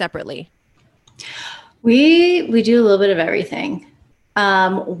practicing separately? We do a little bit of everything.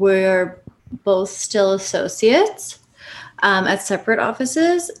 We're both still associates at separate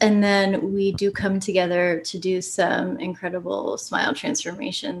offices, and then we do come together to do some incredible smile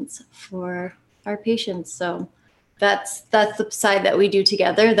transformations for our patients. So that's the side that we do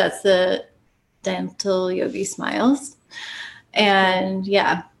together. That's the Dental Yogi Smiles, and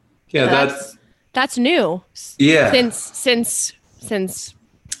that's new. Yeah, since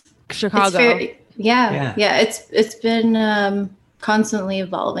Chicago. It's been constantly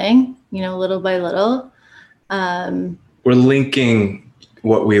evolving, little by little. We're linking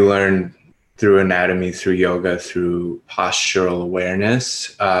what we learned through anatomy, through yoga, through postural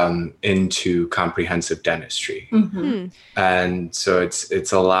awareness into comprehensive dentistry. And so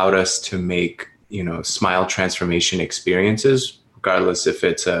it's allowed us to make, smile transformation experiences, regardless if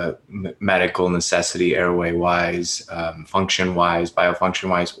it's a medical necessity, airway wise, function wise, biofunction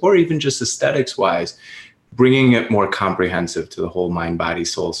wise, or even just aesthetics wise, bringing it more comprehensive to the whole mind, body,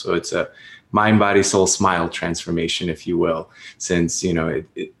 soul. So it's a mind, body, soul smile transformation, if you will, since,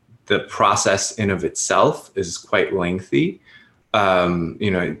 the process in of itself is quite lengthy.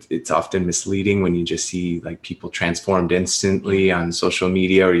 It's often misleading when you just see like people transformed instantly on social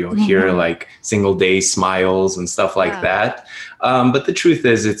media, or you'll hear like single day smiles and stuff like that. But the truth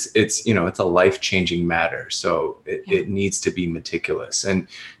is it's a life-changing matter. So it needs to be meticulous. And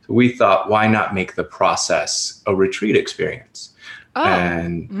so we thought, why not make the process a retreat experience?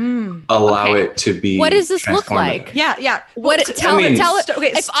 And allow it to be. What does this look like? Yeah. Tell it.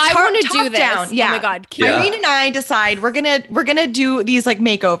 Okay, if I want to do this, down. Oh my God, Irene and I decide we're gonna do these like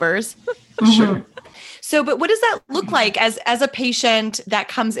makeovers. Sure. So, but what does that look like as a patient that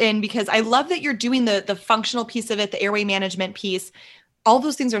comes in? Because I love that you're doing the functional piece of it, the airway management piece. All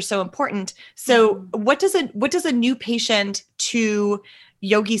those things are so important. So, what does a new patient to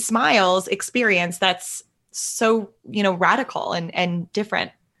Yogi Smiles experience that's so radical and different?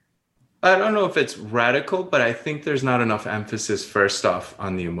 I don't know if it's radical, but I think there's not enough emphasis first off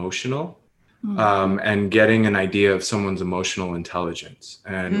on the emotional and getting an idea of someone's emotional intelligence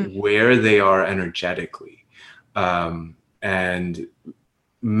and where they are energetically, and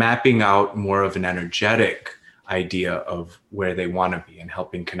mapping out more of an energetic idea of where they want to be and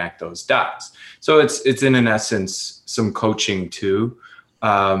helping connect those dots. So it's in essence some coaching too.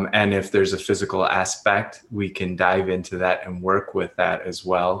 And if there's a physical aspect, we can dive into that and work with that as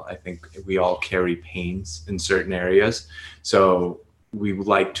well. I think we all carry pains in certain areas. So we would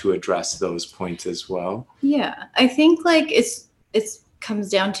like to address those points as well. Yeah, I think like it comes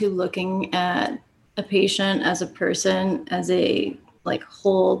down to looking at a patient as a person, as a like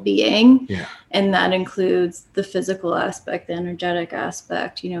whole being. Yeah. And that includes the physical aspect, the energetic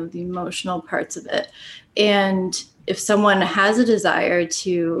aspect, the emotional parts of it. And if someone has a desire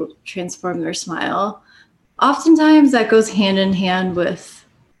to transform their smile, oftentimes that goes hand in hand with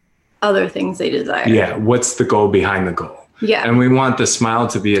other things they desire. Yeah. What's the goal behind the goal? Yeah. And we want the smile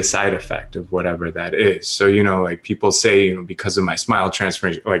to be a side effect of whatever that is. So, like people say, because of my smile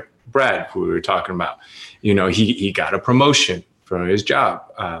transformation, like Brad, who we were talking about, he got a promotion for his job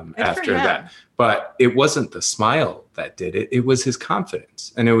after that. But it wasn't the smile that did it. It was his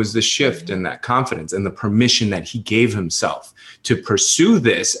confidence. And it was the shift in that confidence and the permission that he gave himself to pursue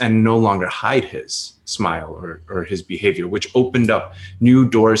this and no longer hide his smile or his behavior, which opened up new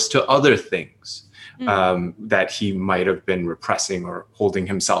doors to other things that he might have been repressing or holding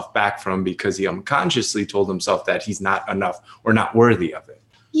himself back from because he unconsciously told himself that he's not enough or not worthy of it.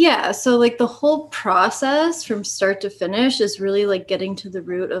 Yeah. So like the whole process from start to finish is really like getting to the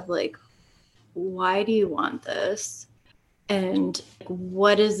root of like, why do you want this? And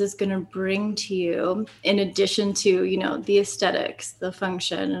what is this going to bring to you in addition to, the aesthetics, the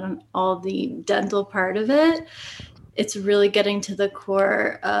function, and all the dental part of it? It's really getting to the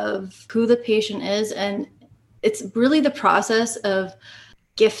core of who the patient is. And it's really the process of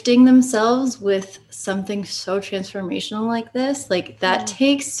gifting themselves with something so transformational like this. Like that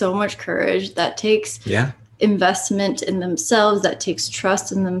takes so much courage. That takes investment in themselves. That takes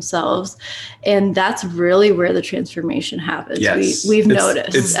trust in themselves. And that's really where the transformation happens. Yes. We've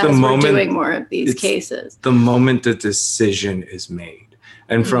noticed it's as we're doing more of these cases. The moment the decision is made.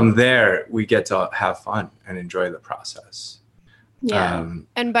 And from there, we get to have fun and enjoy the process. Yeah.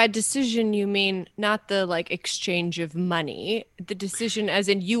 And by decision, you mean not the like exchange of money, the decision as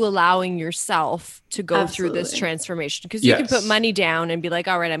in you allowing yourself to go through this transformation. Because you can put money down and be like,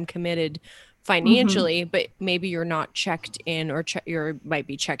 all right, I'm committed financially, but maybe you're not checked in or you might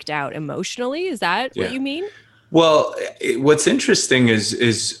be checked out emotionally. Is that what you mean? Well, what's interesting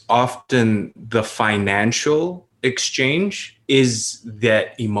is often the financial exchange is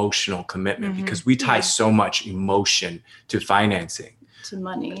that emotional commitment because we tie so much emotion to financing, to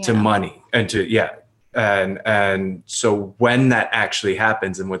money and to and so when that actually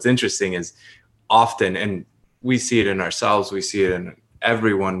happens, and what's interesting is often, and we see it in ourselves, we see it in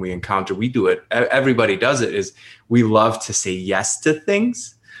everyone we encounter, we do it, everybody does it, is we love to say yes to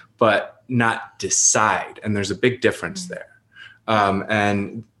things but not decide, and there's a big difference there.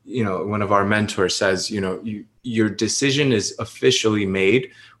 And one of our mentors says, your decision is officially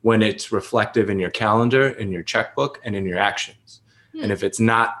made when it's reflective in your calendar, in your checkbook, and in your actions. And if it's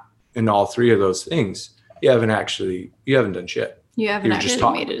not in all three of those things, you haven't done shit. You haven't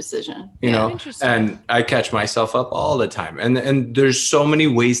actually made a decision. And I catch myself up all the time. And there's so many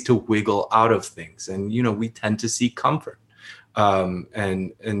ways to wiggle out of things. And, we tend to seek comfort.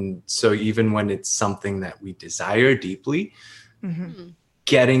 And so even when it's something that we desire deeply,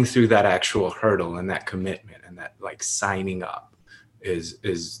 getting through that actual hurdle and that commitment and that like signing up is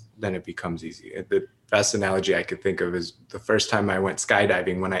then it becomes easy. The best analogy I could think of is the first time I went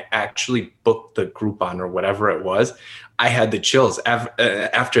skydiving, when I actually booked the Groupon or whatever it was, I had the chills.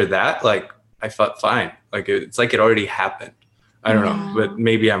 After that, like I felt fine. Like it's like it already happened. I don't know, but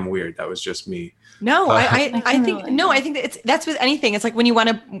maybe I'm weird. That was just me. No, I think that's with anything. It's like when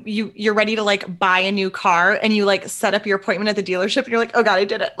you're ready to like buy a new car and you like set up your appointment at the dealership and you're like, oh God, I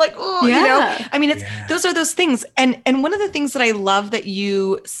did it. Like, I mean, those are those things. And one of the things that I love that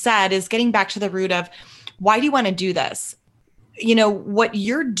you said is getting back to the root of why do you want to do this? What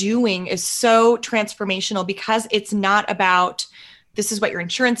you're doing is so transformational because it's not about this is what your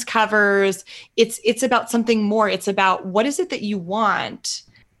insurance covers. It's about something more. It's about what is it that you want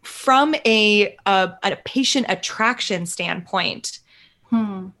from a patient attraction standpoint.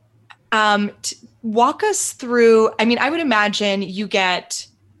 Walk us through. I mean, I would imagine you get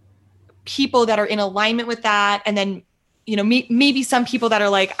people that are in alignment with that, and then maybe some people that are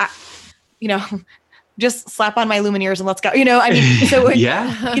like, just slap on my Lumineers and let's go.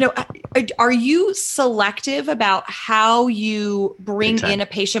 Are you selective about how you bring in a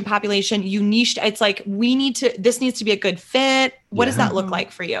patient population? You niche. It's like this needs to be a good fit. What does that look like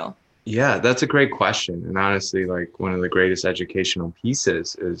for you? Yeah, that's a great question. And honestly, like one of the greatest educational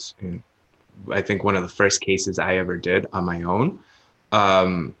pieces is, I think one of the first cases I ever did on my own.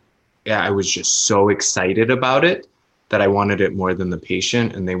 I was just so excited about it that I wanted it more than the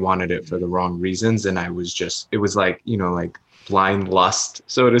patient, and they wanted it for the wrong reasons. And it was like, like blind lust,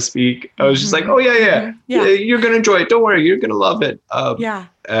 so to speak. I was just like, oh yeah, you're going to enjoy it. Don't worry. You're going to love it.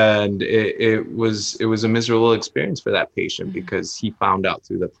 And it was a miserable experience for that patient because he found out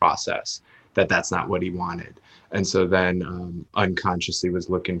through the process that that's not what he wanted. And so then unconsciously was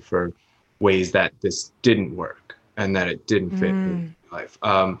looking for ways that this didn't work and that it didn't fit in life.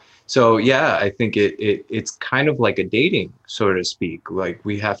 So yeah, I think it's kind of like a dating, so to speak. Like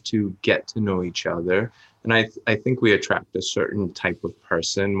we have to get to know each other And I think we attract a certain type of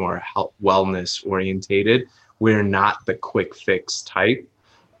person, more health, wellness orientated. We're not the quick fix type.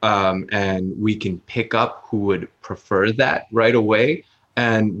 And we can pick up who would prefer that right away.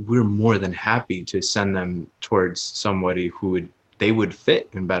 And we're more than happy to send them towards somebody who they would fit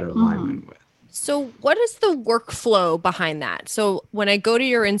in better alignment with. So what is the workflow behind that? So when I go to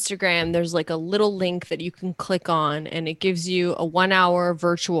your Instagram, there's like a little link that you can click on and it gives you a 1-hour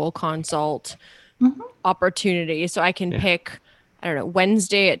virtual consult opportunity. So I can pick, I don't know,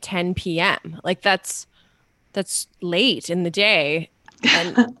 Wednesday at 10 p.m. Like that's late in the day.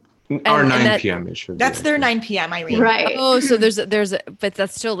 And or 9 p.m. it should be. That's their 9 p.m. Irene. Right. Oh, so but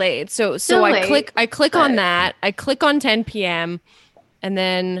that's still late. So I click on that. I click on 10 p.m. and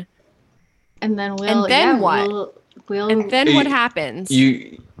then what? And then what happens?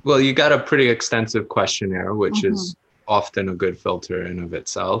 You got a pretty extensive questionnaire, which is often a good filter in of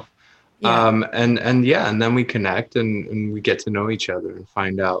itself. Yeah. And then we connect and we get to know each other and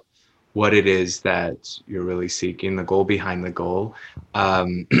find out what it is that you're really seeking, the goal behind the goal.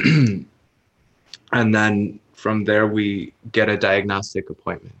 And then from there, we get a diagnostic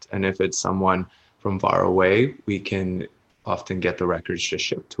appointment. And if it's someone from far away, we can often get the records just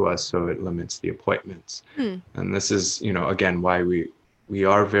shipped to us, so it limits the appointments. And this is, again, why we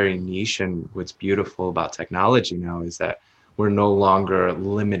are very niche. And what's beautiful about technology now is that we're no longer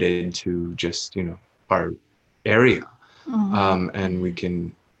limited to just, our area. And we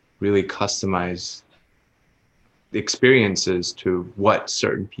can really customize the experiences to what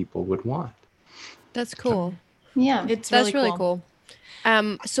certain people would want. That's cool. Yeah, That's really cool.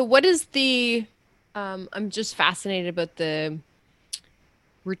 So what is the I'm just fascinated about the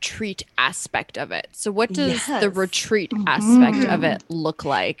retreat aspect of it. So what does the retreat aspect of it look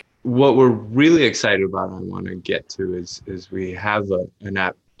like? What we're really excited about, I want to get to, is we have an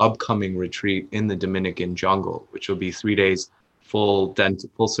upcoming retreat in the Dominican jungle, which will be 3 days full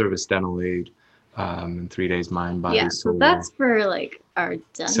service dental aid, and 3 days mind, body, soul. So that's for like our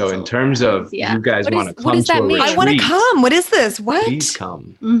dental. So in terms of you guys want to come to a retreat, I want to come. What is this? What? Please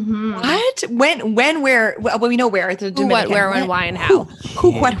come. What? When, where? Well, we know where. The Who, what, where, when, why, and how.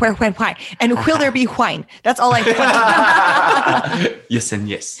 Who, what, where, when, why. And will there be wine? That's all I want. Yes and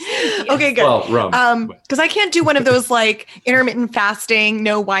yes. Okay, good. Well, rum. Because I can't do one of those like intermittent fasting,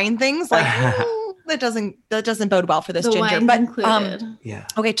 no wine things. Like that doesn't bode well for this the ginger. Wine's But included. Yeah.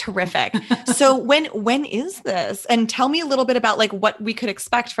 Okay, terrific. So when is this? And tell me a little bit about like what we could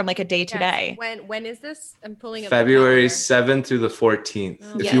expect from like a day to day. When is this? I'm pulling up February 7th through the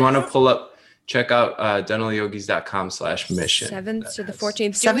 14th. If you want to pull up, check out dentalyogis.com/mission. 7th to the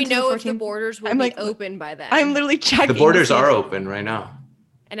 14th. Do we know if the borders will be open by then? I'm literally checking. The borders are open right now.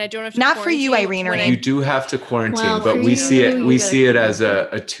 And I don't have to Not for you, Irene. You do have to quarantine, Well, but for we you, see it. you We gotta see it as a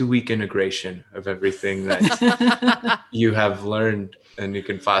 2-week integration of everything that you have learned, and you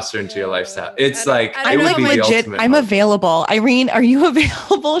can foster into your lifestyle. It's like I'm it would like be legit. the ultimate. I'm available. Irene, are you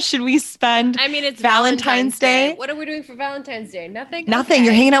available? Should we spend? I mean, it's Valentine's Day. What are we doing for Valentine's Day? Nothing. Nothing. Okay.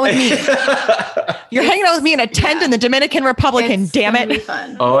 You're hanging out with me. You're hanging out with me in a tent in the Dominican Republic. It's Damn gonna be it.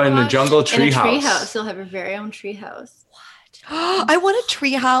 fun. Oh, and the jungle In a treehouse. treehouse. You'll have your very own treehouse. I want a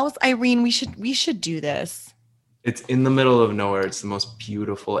treehouse. Irene, we should do this. It's in the middle of nowhere. It's the most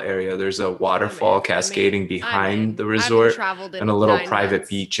beautiful area. There's a waterfall cascading behind the resort and a little private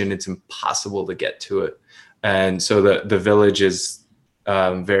beach, and it's impossible to get to it. And so the village is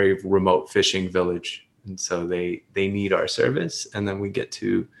very remote fishing village. And so they need our service, and then we get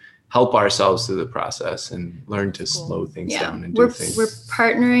to help ourselves through the process and learn to slow things down and do things. We're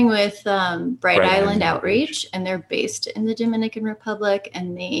partnering with Bright Island Outreach, and they're based in the Dominican Republic,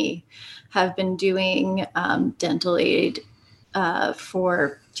 and they have been doing dental aid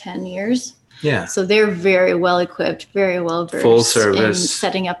for 10 years. Yeah. So they're very well equipped, very well versed Full service. in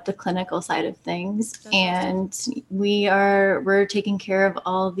setting up the clinical side of things. And we're taking care of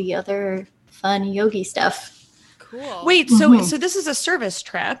all the other fun yogi stuff. Cool. Wait, so this is a service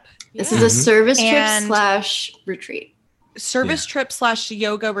trip. This is a service And- trip / retreat. Service trip /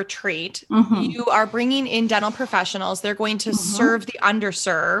 yoga retreat. Mhm. You are bringing in dental professionals. They're going to serve the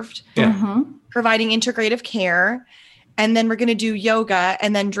underserved, Mhm. providing integrative care. And then we're going to do yoga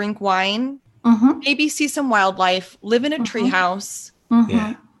and then drink wine, Mhm. maybe see some wildlife, live in a treehouse. Mhm.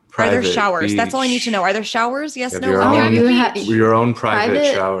 Yeah. Are there Private showers? That's all I need beach. to know. Are there showers? Yes, Have no. your Oh, own- you have Your own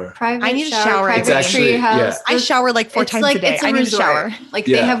private shower. Private I need a shower. Private It's actually- treehouse. yeah. I shower like 4 times a day. It's I need a resort. shower. Like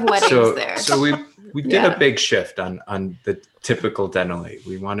they have weddings there. So we did Yeah. a big shift on the typical dental aid.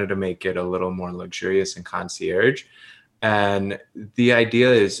 We wanted to make it a little more luxurious and concierge. And the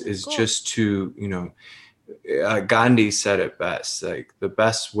idea is just to, Gandhi said it best. Like the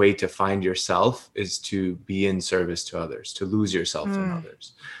best way to find yourself is to be in service to others, to lose yourself in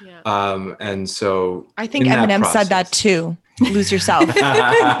others. Yeah. And so I think Eminem said that too. Lose yourself.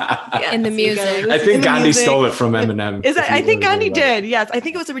 In the music. I think Gandhi stole it from Eminem. I think Gandhi did. Yes. I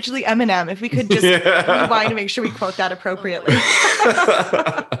think it was originally Eminem. If we could just rewind to make sure we quote that appropriately.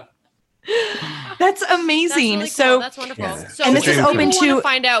 That's amazing. That's really cool. That's wonderful. Yeah. So and this is open to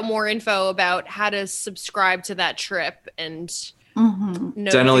find out more info about how to subscribe to that trip and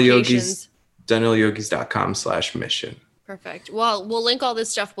DentalYogis, DentalYogis.com/mission. Perfect. Well, we'll link all this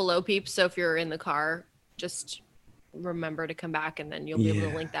stuff below, peeps. So if you're in the car, just remember to come back and then you'll be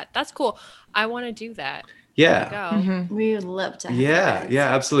able to link that. That's cool. I want to do that. Yeah. We would love to have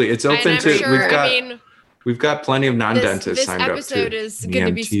Yeah, absolutely. It's open to sure, we've got plenty of non-dentists signed up too. This episode is going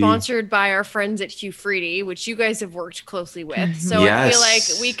to be sponsored by our friends at Hugh Freedy, which you guys have worked closely with. So I feel like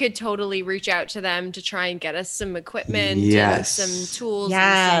we could totally reach out to them to try and get us some equipment and some tools.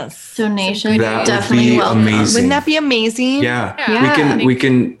 Yes. Donation. That Definitely would be welcome. amazing. Wouldn't that be amazing? Yeah. We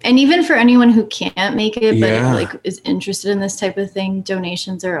can And even for anyone who can't make it, but Yeah. like is interested in this type of thing,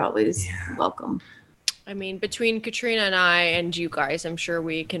 donations are always welcome. I mean, between Katrina and I and you guys, I'm sure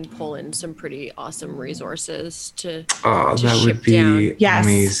we can pull in some pretty awesome resources to that ship would be down. Yes.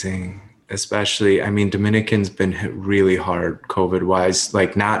 amazing. Especially, I mean, Dominican's been hit really hard COVID-wise,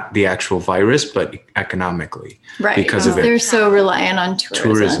 like not the actual virus, but economically. Right. Because of it. They're so reliant on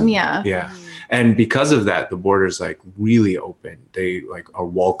tourism. Yeah. Yeah. And because of that, the border's like really open. They like are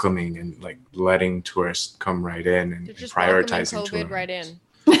welcoming and like letting tourists come right in and They're just prioritizing welcoming COVID tourism. right in.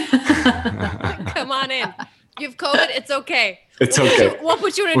 Come on in. You have COVID, it's okay. It's okay. We'll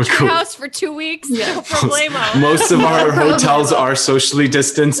put you in a We're cool. treehouse for 2 weeks. No problemo. Most of our hotels are socially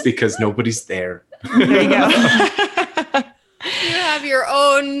distanced because nobody's there. There you go. You have your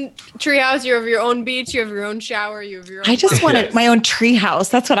own treehouse, you have your own beach, you have your own shower, you have your own I just pond. wanted my own tree house.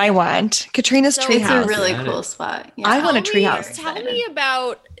 That's what I want. Katrina's So tree It's house. a really cool spot. Yeah. I want a tree house. Tell me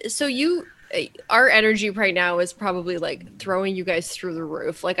about, so you, our energy right now is probably like throwing you guys through the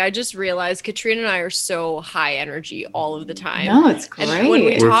roof. Like I just realized Katrina and I are so high energy all of the time. No, it's And great. when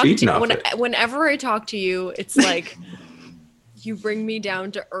we We're talk feeding to, off when, it. whenever I talk to you, it's like you bring me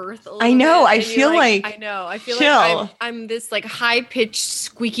down to earth a little I know, bit, I and you're feel like I know. I feel chill. like I'm this like high pitched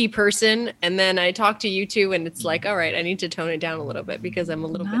squeaky person, and then I talk to you two, and it's like, all right, I need to tone it down a little bit because I'm a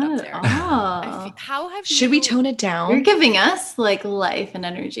little bit Not up at there. all. How have Should we you- tone it down? You're giving us like life and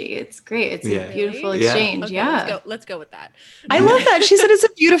energy. It's great. It's Yeah. a beautiful Really? Yeah. exchange. Okay, Yeah. let's go with that. I love that. She said it's a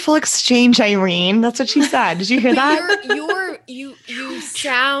beautiful exchange, Irene. That's what she said. Did you hear that? You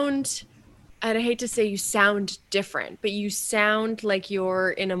sound, and I hate to say you sound different, but you sound like you're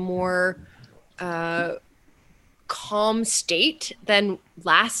in a more calm state than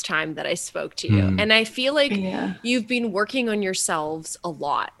last time that I spoke to you. And I feel like Yeah. you've been working on yourselves a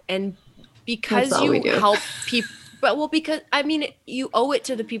lot. And because That's all we you do. help people, because I mean, you owe it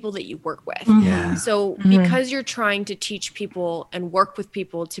to the people that you work with. Yeah. So because you're trying to teach people and work with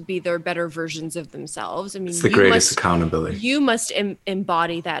people to be their better versions of themselves, I mean, It's the greatest accountability. you must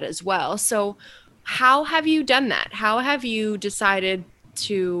embody that as well. So how have you done that? How have you decided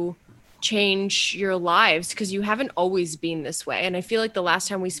to change your lives? Because you haven't always been this way. And I feel like the last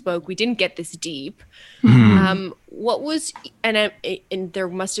time we spoke, we didn't get this deep. What was, and there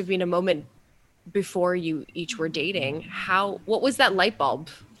must have been a moment before you each were dating. What was that light bulb?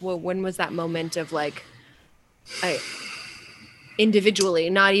 When was that moment of like, individually,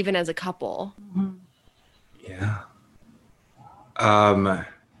 not even as a couple? Yeah.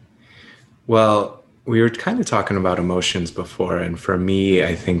 Well, we were kind of talking about emotions before, and for me,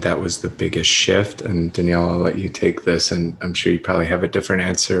 I think that was the biggest shift. And Danielle, I'll let you take this, and I'm sure you probably have a different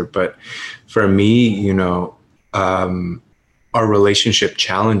answer. But for me, you know, our relationship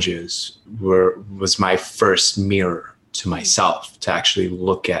challenges was my first mirror to myself to actually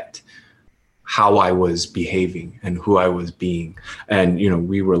look at how I was behaving and who I was being. And, you know,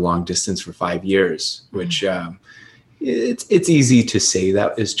 we were long distance for 5 years, which it's easy to say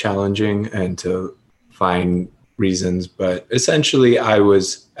that is challenging and to find reasons, but essentially I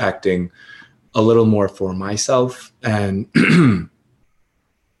was acting a little more for myself. And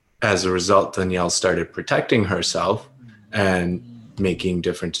as a result, Danielle started protecting herself and making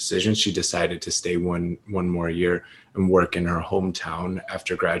different decisions. She decided to stay one more year and work in her hometown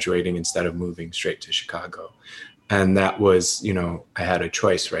after graduating instead of moving straight to Chicago. And that was, you know, I had a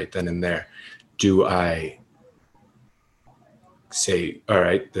choice right then and there. Do I say, all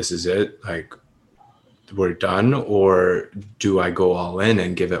right, this is it, like we're done, or do I go all in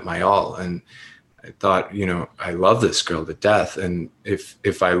and give it my all? And I thought, I love this girl to death. And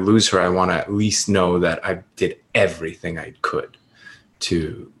if I lose her, I want to at least know that I did everything I could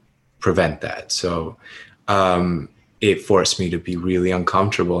to prevent that. So it forced me to be really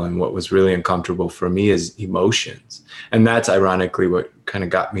uncomfortable. And what was really uncomfortable for me is emotions. And that's ironically what kind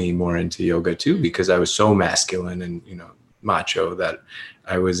of got me more into yoga too, because I was so masculine and, macho that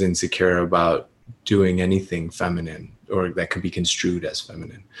I was insecure about doing anything feminine or that could be construed as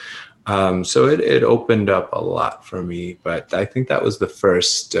feminine. So it opened up a lot for me, but I think that was the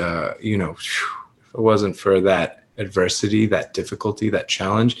first, if it wasn't for that adversity, that difficulty, that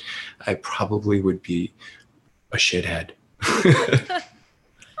challenge, I probably would be a shithead. I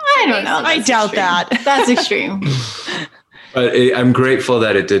don't know. I doubt that. That's extreme. But I'm grateful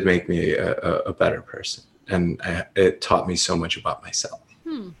that it did make me a better person. And it taught me so much about myself.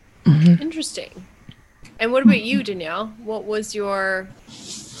 Interesting. And what about you, Danielle? What was your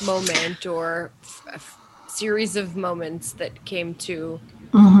moment or series of moments that came to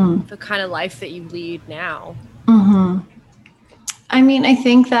the kind of life that you lead now? I mean, I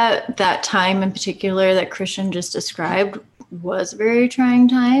think that time in particular that Christian just described was a very trying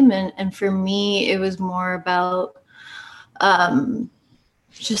time. And for me, it was more about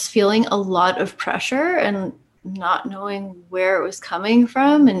just feeling a lot of pressure and not knowing where it was coming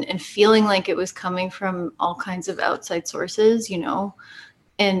from and feeling like it was coming from all kinds of outside sources,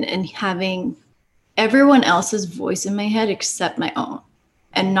 and having everyone else's voice in my head except my own,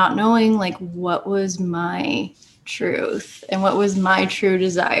 and not knowing like what was my truth and what was my true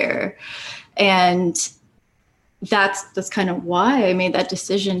desire. And that's kind of why I made that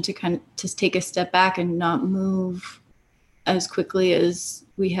decision to take a step back and not move as quickly as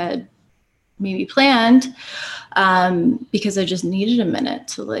we had maybe planned, because I just needed a minute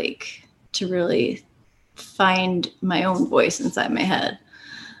to really find my own voice inside my head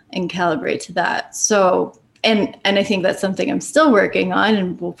and calibrate to that. So, and I think that's something I'm still working on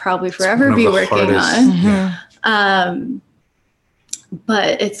and will probably forever be working on.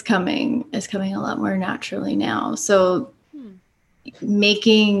 But it's coming a lot more naturally now. So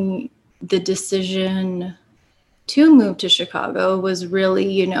making the decision to move to Chicago was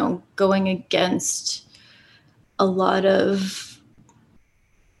really, going against a lot of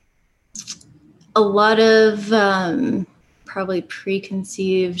probably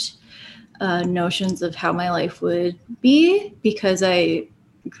preconceived notions of how my life would be, because I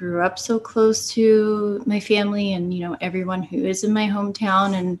grew up so close to my family and, everyone who is in my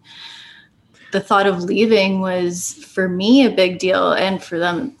hometown. And the thought of leaving was for me a big deal and for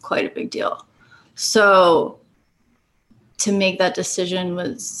them quite a big deal. So to make that decision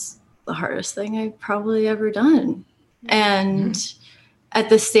was the hardest thing I've probably ever done. And at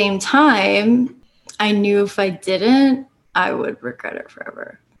the same time, I knew if I didn't, I would regret it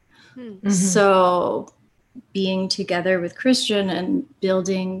forever. So being together with Christian and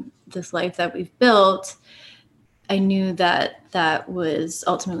building this life that we've built, I knew that was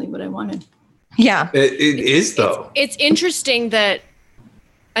ultimately what I wanted. Yeah. It is though. It's interesting that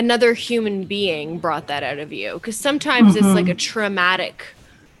another human being brought that out of you, because sometimes it's like a traumatic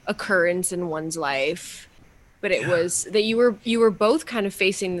occurrence in one's life, but it was that you were both kind of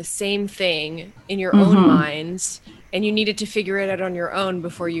facing the same thing in your own minds, and you needed to figure it out on your own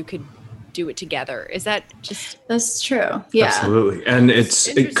before you could do it together. Is that just... That's true. Yeah, absolutely. And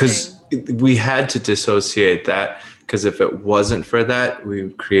it's because we had to dissociate that, because if it wasn't for that, we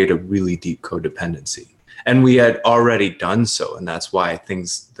would create a really deep codependency. And we had already done so. And that's why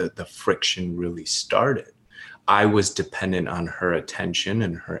the friction really started. I was dependent on her attention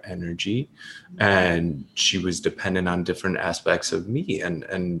and her energy, and she was dependent on different aspects of me,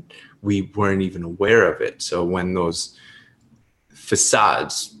 and we weren't even aware of it. So when those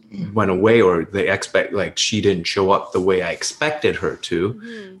facades went away, or she didn't show up the way I expected her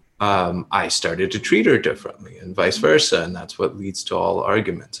to, I started to treat her differently, and vice versa. And that's what leads to all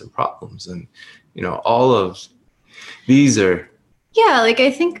arguments and problems. And all of these are... Yeah,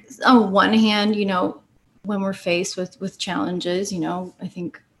 I think on one hand, when we're faced with challenges, I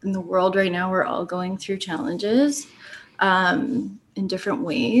think in the world right now, we're all going through challenges in different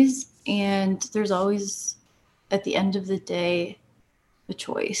ways. And there's always, at the end of the day, a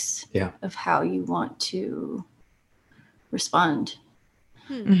choice of how you want to respond.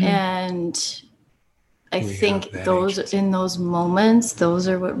 And I think in those moments, those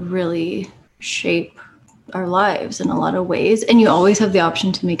are what really shape our lives in a lot of ways. And you always have the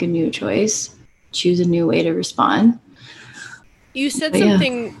option to make a new choice, choose a new way to respond. You said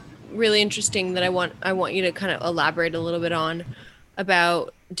something really interesting that I want you to kind of elaborate a little bit on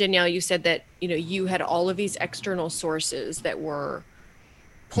about, Danielle. You said that, you had all of these external sources that were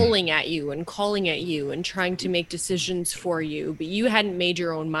pulling at you and calling at you and trying to make decisions for you, but you hadn't made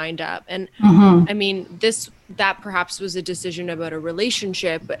your own mind up. And I mean, that perhaps was a decision about a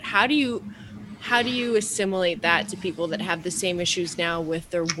relationship, but how do you assimilate that to people that have the same issues now with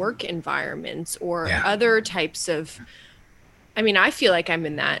their work environments or other types of, I mean, I feel like I'm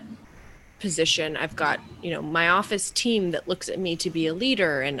in that position. I've got, my office team that looks at me to be a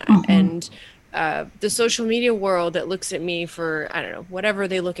leader, and the social media world that looks at me for, I don't know, whatever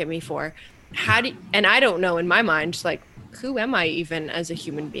they look at me for. And I don't know in my mind, like, who am I even as a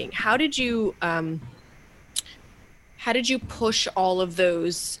human being? How did you push all of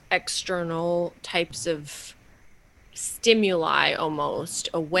those external types of stimuli almost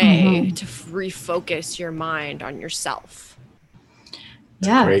away to refocus your mind on yourself?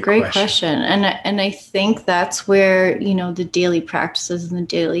 Yeah, great question. And I think that's where, the daily practices and the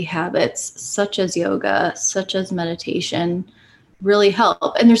daily habits, such as yoga, such as meditation, really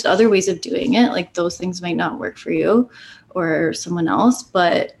help. And there's other ways of doing it. Like those things might not work for you or someone else,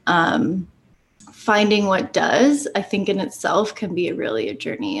 but finding what does, I think in itself can be a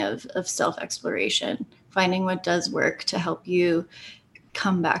journey of self-exploration, finding what does work to help you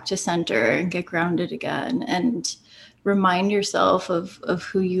come back to center and get grounded again and remind yourself of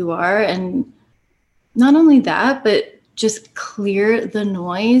who you are. And not only that, but just clear the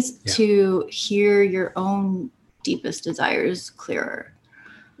noise to hear your own deepest desires clearer.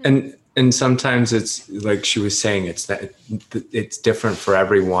 And sometimes it's like she was saying, it's different for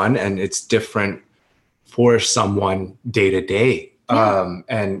everyone, and it's different for someone day to day.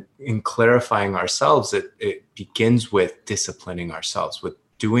 And in clarifying ourselves, it begins with disciplining ourselves, with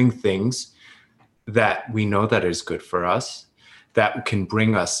doing things that we know that is good for us, that can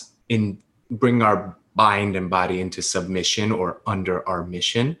bring our mind and body into submission or under our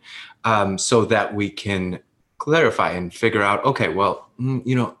mission, so that we can clarify and figure out, okay, well,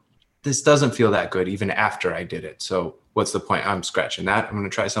 this doesn't feel that good even after I did it. So what's the point? I'm scratching that. I'm going to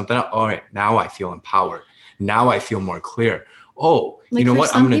try something else. All right, now I feel empowered. Now I feel more clear. Oh, like, you know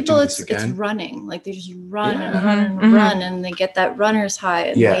what? I'm going to do this again. It's running. Like they just run and run, and they get that runner's high,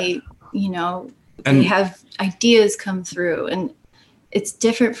 and they, they have ideas come through, and it's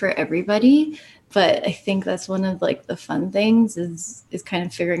different for everybody. But I think that's one of like the fun things is kind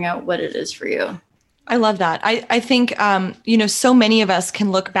of figuring out what it is for you. I love that. I think, so many of us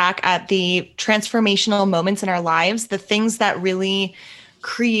can look back at the transformational moments in our lives, the things that really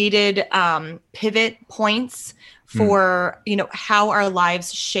created pivot points for, how our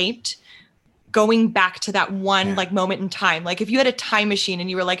lives shaped, going back to that one like moment in time. Like if you had a time machine and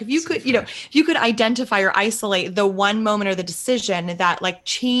you were like, if you could identify or isolate the one moment or the decision that like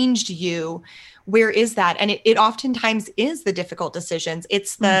changed you, where is that? And it oftentimes is the difficult decisions.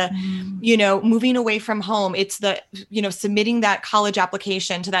 It's the, moving away from home. It's the, submitting that college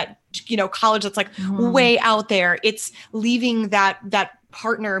application to that, college that's like way out there. It's leaving that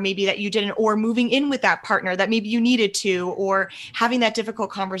partner maybe that you didn't, or moving in with that partner that maybe you needed to, or having that difficult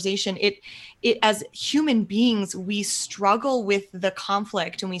conversation. It as human beings, we struggle with the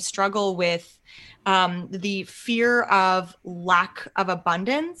conflict, and we struggle with the fear of lack of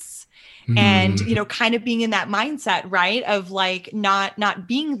abundance. And, kind of being in that mindset, right, of like not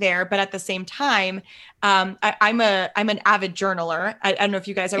being there, but at the same time, I'm an avid journaler. I don't know if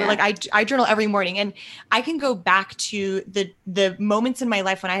you guys are like, I journal every morning, and I can go back to the moments in my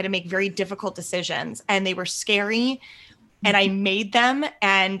life when I had to make very difficult decisions, and they were scary, and I made them.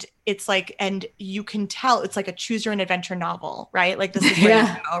 And it's like, and you can tell it's like a choose your own adventure novel, right? Like this is where you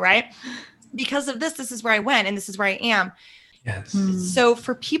go, right? Because of this is where I went, and this is where I am. Yes. So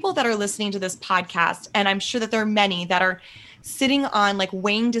for people that are listening to this podcast, and I'm sure that there are many that are sitting on like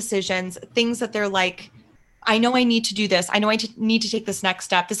weighing decisions, things that they're like, I know I need to do this. I know I need to take this next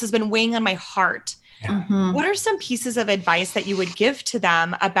step. This has been weighing on my heart. Yeah. What are some pieces of advice that you would give to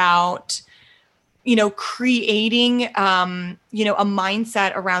them about, creating, a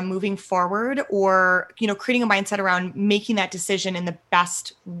mindset around moving forward, or, creating a mindset around making that decision in the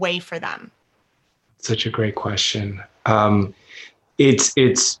best way for them? Such a great question.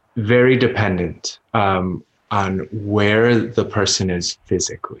 It's very dependent on where the person is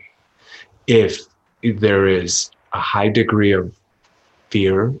physically. If there is a high degree of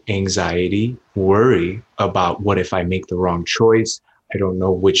fear, anxiety, worry about what if I make the wrong choice, I don't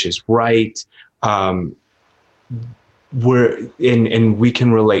know which is right. We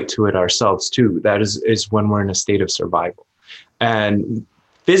can relate to it ourselves too. That is when we're in a state of survival. And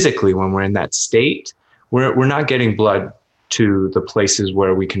physically, when we're in that state, we're not getting blood to the places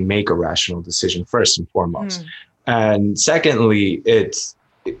where we can make a rational decision, first and foremost. And secondly, it's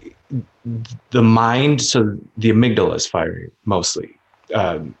the mind. So the amygdala is firing mostly.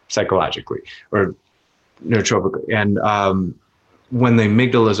 psychologically or neurotropically. And when the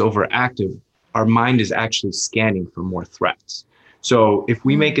amygdala is overactive, our mind is actually scanning for more threats. So if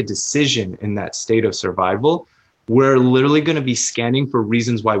we make a decision in that state of survival, we're literally going to be scanning for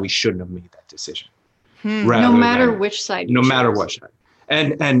reasons why we shouldn't have made that decision. No matter which side. No matter what side.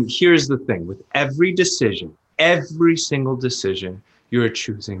 And here's the thing, with every decision, every single decision, you're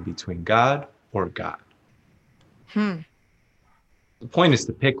choosing between God or God. The point is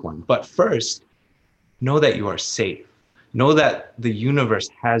to pick one. But first, know that you are safe. Know that the universe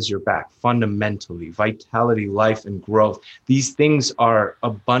has your back fundamentally. Vitality, life, and growth. These things are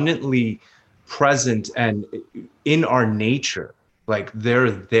abundantly present and in our nature. Like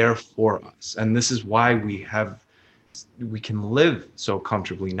they're there for us. And this is why we can live so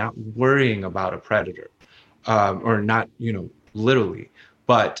comfortably, not worrying about a predator, or not, literally,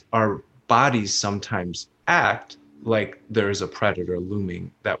 but our bodies sometimes act like there is a predator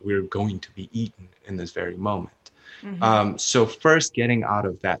looming that we're going to be eaten in this very moment. So first, getting out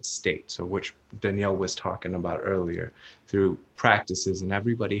of that state, so which Danielle was talking about earlier, through practices, and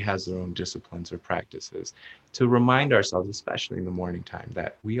everybody has their own disciplines or practices, to remind ourselves, especially in the morning time,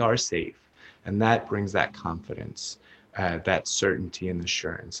 that we are safe, and that brings that confidence, that certainty and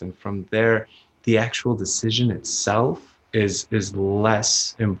assurance. And from there, the actual decision itself is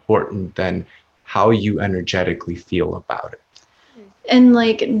less important than how you energetically feel about it. And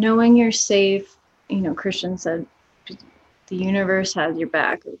like knowing you're safe, Christian said, the universe has your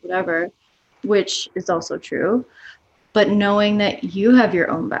back or whatever, which is also true, but knowing that you have your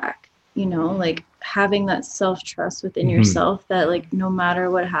own back, like having that self-trust within yourself that like, no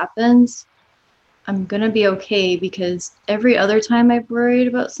matter what happens, I'm going to be okay, because every other time I've worried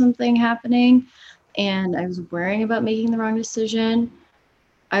about something happening and I was worrying about making the wrong decision,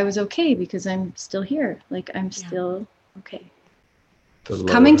 I was okay because I'm still here. Like I'm still okay.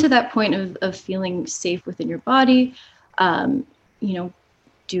 Coming to that point of feeling safe within your body, moving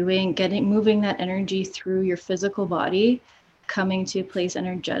that energy through your physical body, coming to a place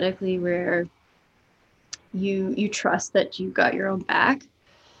energetically where you trust that you got your own back.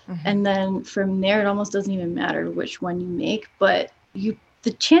 And then from there, it almost doesn't even matter which one you make, but the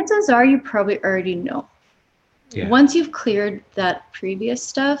chances are you probably already know. Yeah. Once you've cleared that previous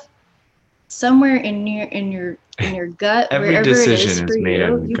stuff, somewhere in your gut, wherever it is for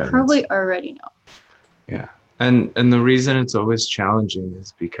you probably already know. Yeah. And the reason it's always challenging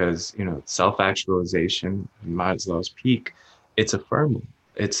is because, self-actualization, Maslow's peak, it's affirming.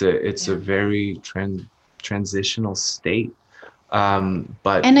 It's a very transitional state. And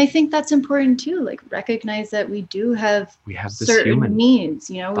I think that's important too. Like recognize that we have this certain needs.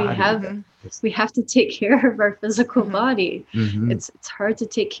 We have to take care of our physical body. It's hard to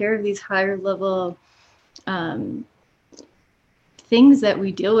take care of these higher level things that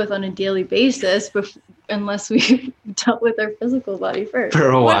we deal with on a daily basis unless we dealt with our physical body first. For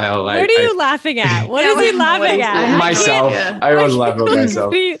a while. What are you laughing at? What is he laughing at? Myself. I always laugh at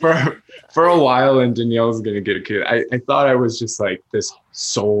myself. For a while, and Danielle's going to get a kid, I thought I was just like this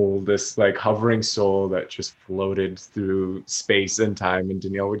soul, this like hovering soul that just floated through space and time. And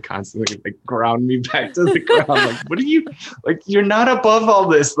Danielle would constantly like ground me back to the ground. Like, what are you, like, you're not above all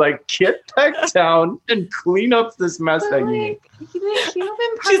this. Like, get back down and clean up this mess that you made.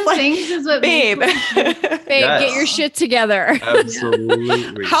 She's like, things is what babe, yes. Get your shit together.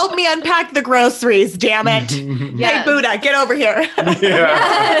 Absolutely. Help me unpack the groceries, damn it. Yes. Hey, Buddha, get over here.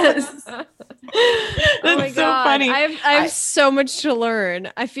 Yes. Oh my God. So funny. I have so much to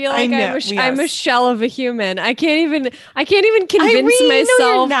learn. I feel like I'm a shell of a human. I can't even convince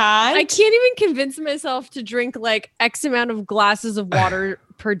myself. I can't even convince myself to drink like X amount of glasses of water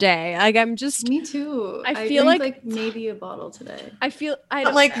per day. Like I'm just. Me too. I feel like maybe a bottle today. I feel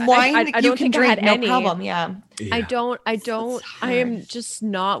like wine. I don't think drink, I had no any problem. Yeah. I don't. I am just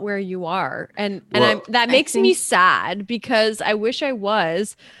not where you are, and that makes me sad because I wish I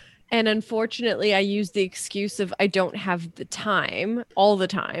was. And unfortunately, I use the excuse of I don't have the time all the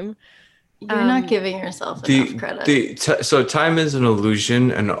time. You're not giving yourself enough credit. So time is an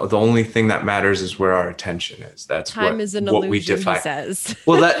illusion, and the only thing that matters is where our attention is. That's time is an illusion, we define. He says.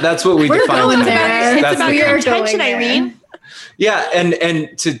 Well, that's what we define. It's about your attention, Irene. Yeah,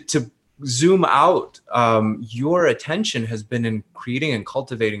 and to zoom out, your attention has been in creating and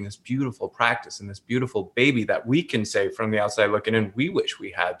cultivating this beautiful practice and this beautiful baby that we can say from the outside looking in, we wish we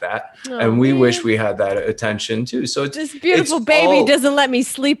had that. And we wish we had that attention too. So this beautiful baby doesn't let me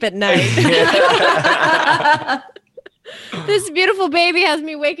sleep at night. This beautiful baby has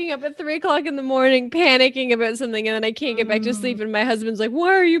me waking up at 3:00 in the morning, panicking about something, and then I can't get back to sleep. And my husband's like, "Why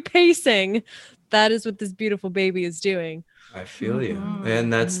are you pacing?" That is what this beautiful baby is doing. I feel you.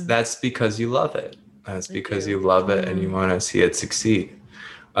 And that's because you love it. That's because you love it and you want to see it succeed.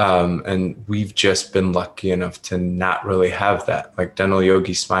 And we've just been lucky enough to not really have that. Like Dental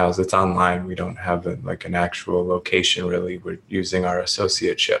Yogi Smiles, it's online. We don't have an actual location really. We're using our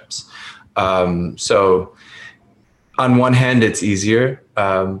associateships. So on one hand, it's easier,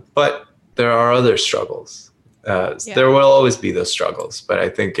 but there are other struggles. There will always be those struggles, but I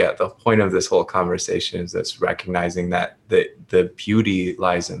think the point of this whole conversation is that's recognizing that the beauty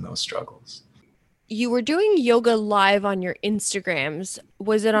lies in those struggles. You were doing yoga live on your Instagrams.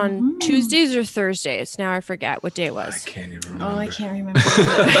 Was it on Tuesdays or Thursdays? Now I forget what day it was. I can't even remember. Oh, I can't remember.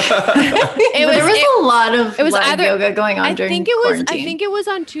 There was a lot of live yoga going on during quarantine. I think it was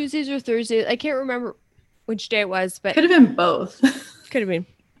on Tuesdays or Thursdays. I can't remember which day it was, but could have been both. Could have been.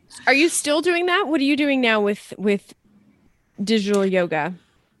 Are you still doing that? What are you doing now with digital yoga?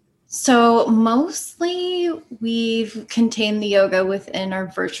 So mostly we've contained the yoga within our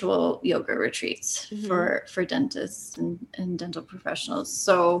virtual yoga retreats for dentists and dental professionals.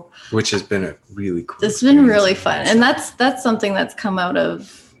 So which has been a really cool. It's been really fun. And that's something that's come out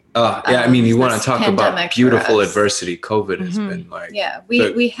of I mean, you want to talk about beautiful adversity. COVID has been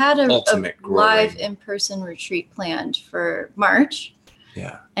we had a live growing. in-person retreat planned for March.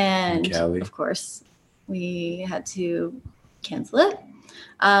 Yeah. And of course we had to cancel it.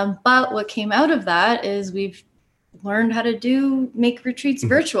 But what came out of that is we've learned how to make retreats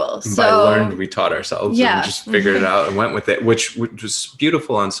virtual. And so by learned, we taught ourselves and just figured it out and went with it, which was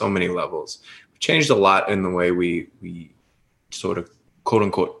beautiful on so many levels. We changed a lot in the way we sort of quote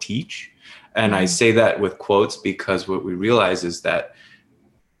unquote teach. And I say that with quotes because what we realize is that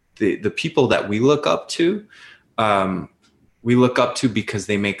the people that we look up to because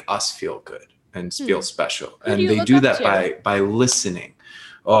they make us feel good and feel special. And they do that by listening.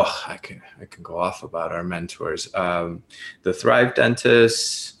 Oh, I can go off about our mentors. The Thrive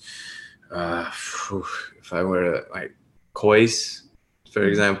dentists, if I were to like Kois, for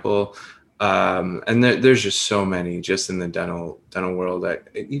example, and there's just so many just in the dental world.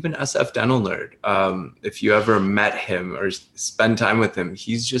 Even SF Dental Nerd, if you ever met him or spend time with him,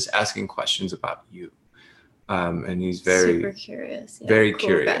 he's just asking questions about you. And he's very curious, very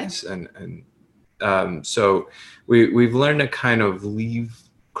curious. Guy. And so we've learned to kind of leave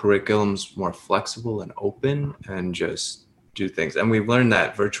curriculums more flexible and open and just do things. And we've learned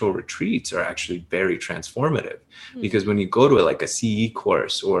that virtual retreats are actually very transformative because when you go to a CE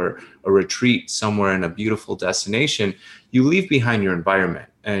course or a retreat somewhere in a beautiful destination, you leave behind your environment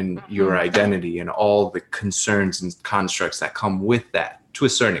and your identity and all the concerns and constructs that come with that to a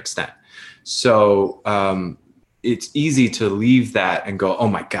certain extent. So it's easy to leave that and go, oh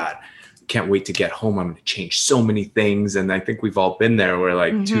my God, can't wait to get home. I'm going to change so many things. And I think we've all been there where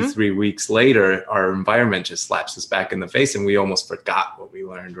 2-3 weeks later, our environment just slaps us back in the face and we almost forgot what we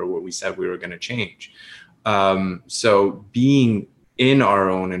learned or what we said we were going to change. So being in our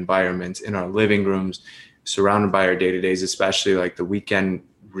own environments, in our living rooms, surrounded by our day-to-days, especially like the weekend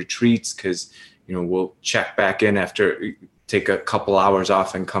retreats, because, we'll check back in after take a couple hours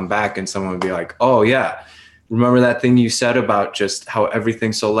off and come back and someone would be like, oh yeah, remember that thing you said about just how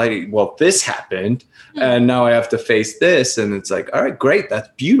everything's so light? Well, this happened and now I have to face this. And it's like, all right, great. That's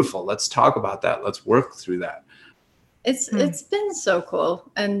beautiful. Let's talk about that. Let's work through that. It's been so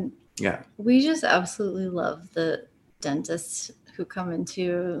cool. And we just absolutely love the dentists who come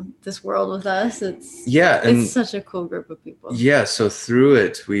into this world with us. It's such a cool group of people. Yeah. So through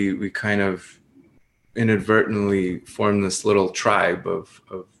it, we kind of inadvertently formed this little tribe of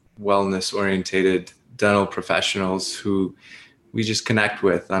wellness orientated dental professionals who we just connect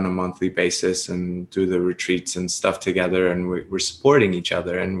with on a monthly basis and do the retreats and stuff together, and we're supporting each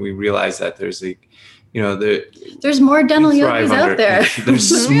other. And we realize that there's there's more dental yogis out there.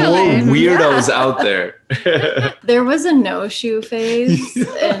 There's more weirdos out there. There was a no-shoe phase.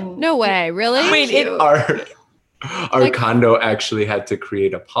 And no way, really? Wait, our condo actually had to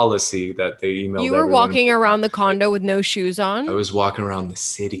create a policy that they emailed. You were walking around the condo with no shoes on? I was walking around the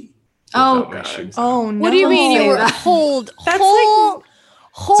city. Oh, God. Oh, no. What do you mean you were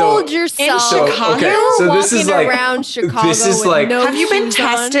hold yourself? Chicago? So this is like around Chicago. This is like. No have you been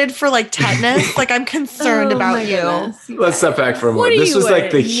tested for tetanus? I'm concerned about you. Let's step back for a moment. This was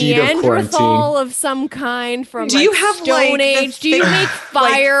like the heat of quarantine. Neanderthal of some kind from do you have Stone Age? Do you make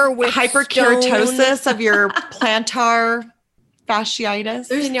fire with hyperkeratosis of your plantar fasciitis?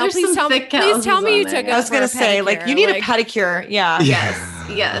 Please tell me you took it. I was going to say, you need a pedicure. Yeah. Yes.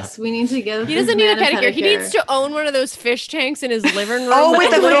 Yes, we need to give. He doesn't need a pedicure. He needs to own one of those fish tanks in his living room. Oh,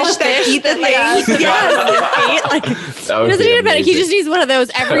 with the little fish that eat the things. He doesn't need a pedicure. He just needs one of those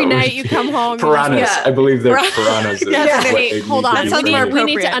every night you come home. Piranhas. I believe they're piranhas. Hold on. We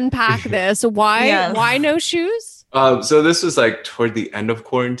need to unpack this. Why no shoes? So this was like toward the end of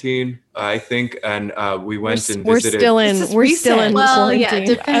quarantine, I think, and we went and visited. We're still in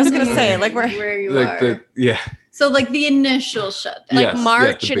quarantine. I was gonna say where you are. So like the initial shutdown, like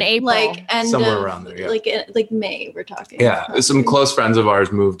March and April, like end somewhere of, around there, like May. We're talking. Yeah, some close friends of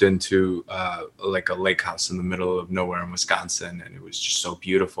ours moved into like a lake house in the middle of nowhere in Wisconsin, and it was just so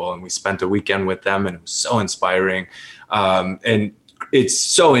beautiful. And we spent a weekend with them, and it was so inspiring. And it's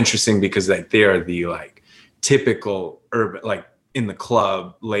so interesting because like they are the like typical urban, like in the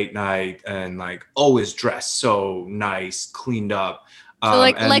club late night and like always dressed so nice, cleaned up. So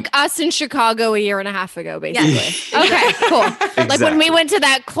like us in Chicago a year and a half ago, basically. Okay, cool. Exactly. Like when we went to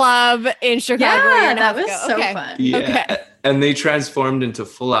that club in Chicago a year and a half ago. That was so fun. Yeah. Okay. And they transformed into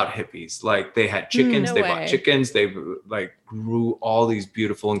full out hippies. Like they had chickens, bought chickens, they like grew all these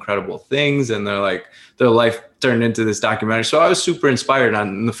beautiful, incredible things. And they're like, their life turned into this documentary. So I was super inspired.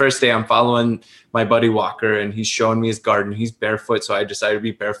 On the first day I'm following my buddy Walker and he's showing me his garden. He's barefoot. So I decided to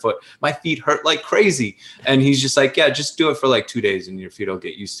be barefoot. My feet hurt like crazy. And he's just like, yeah, just do it for like 2 days and your feet will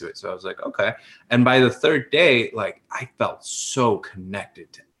get used to it. So I was like, okay. And by the third day, like I felt so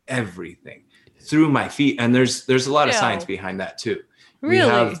connected to everything through my feet. And there's a lot of science behind that too.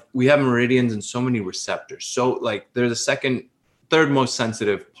 Really? We have meridians and so many receptors. So like they're the third most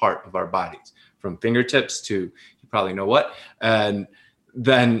sensitive part of our bodies, from fingertips to, you probably know what, and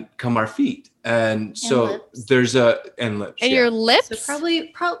then come our feet. And so there's lips. And your lips? So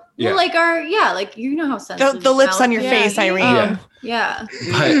probably well, like like you know how sensitive the lips on your face, Irene. Yeah.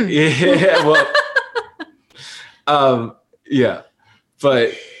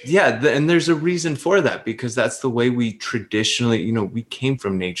 But and there's a reason for that, because that's the way we traditionally, we came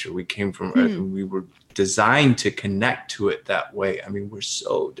from nature, we came from earth, and we were designed to connect to it that way. I mean, we're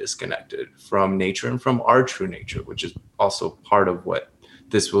so disconnected from nature and from our true nature, which is also part of what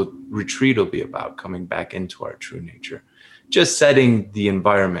this retreat will be about, coming back into our true nature, just setting the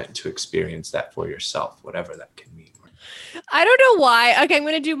environment to experience that for yourself, whatever that can mean. I don't know why. Okay, I'm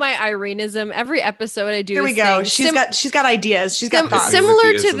going to do my Ireneism. Every episode I do. Here we go. She's got ideas. She's got thoughts.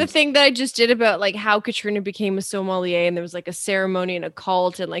 Similar to the thing that I just did about like how Katrina became a sommelier, and there was like a ceremony and a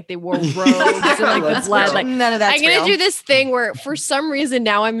cult, and like they wore robes and like the blood. Like none of that's I'm going to do this thing where for some reason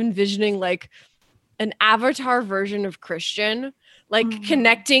now I'm envisioning like an avatar version of Christian, like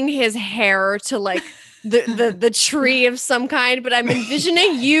connecting his hair to like the tree of some kind. But I'm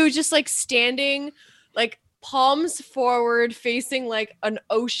envisioning you just like standing like palms forward facing like an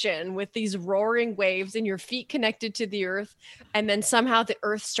ocean with these roaring waves and your feet connected to the earth, and then somehow the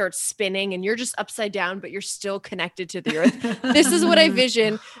earth starts spinning and you're just upside down but you're still connected to the earth. This is what I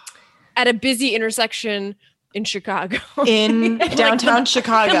vision at a busy intersection in Chicago, in downtown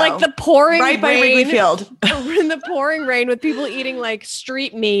Chicago, and like the pouring right by rain, Wrigley Field, in the pouring rain with people eating like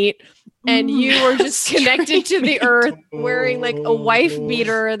street meat, and you are just connected to the earth, wearing like a wife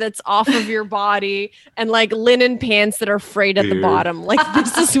beater that's off of your body and like linen pants that are frayed at the bottom. Like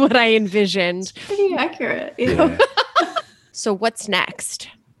this is what I envisioned. It's pretty accurate. Yeah. So what's next?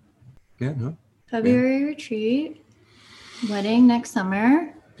 February retreat, wedding next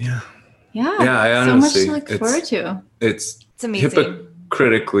summer. Yeah, I honestly, so much to look forward to. It's amazing.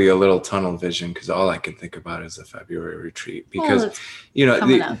 Hypocritically a little tunnel vision, because all I can think about is the February retreat. Because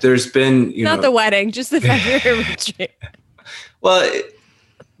there's been not the wedding, just the February retreat. Well,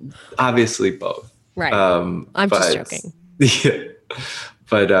 obviously both. Right. I'm just joking. Yeah,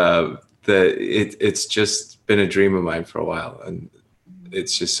 but it's just been a dream of mine for a while, and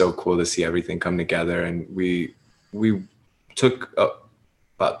it's just so cool to see everything come together. And we took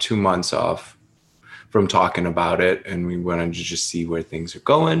about 2 months off from talking about it, and we wanted to just see where things are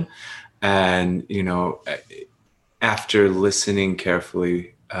going. And after listening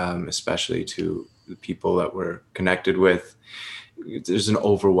carefully, especially to the people that we're connected with, there's an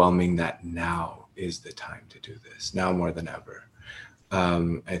overwhelming that now is the time to do this, now more than ever.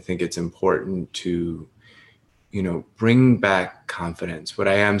 I think it's important to bring back confidence. What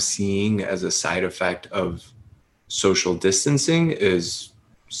I am seeing as a side effect of social distancing is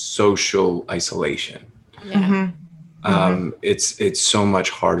social isolation. It's so much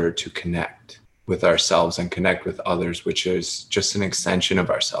harder to connect with ourselves and connect with others, which is just an extension of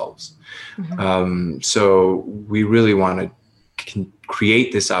ourselves. So we really want to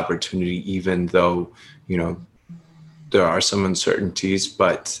create this opportunity, even though there are some uncertainties,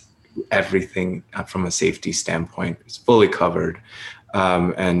 but everything from a safety standpoint is fully covered.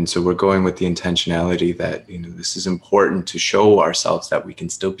 And so we're going with the intentionality that, this is important to show ourselves that we can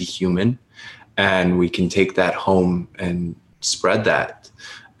still be human, and we can take that home and spread that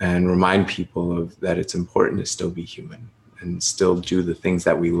and remind people of that it's important to still be human and still do the things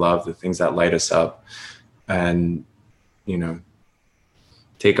that we love, the things that light us up, and,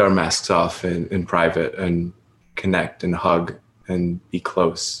 take our masks off in private and connect and hug and be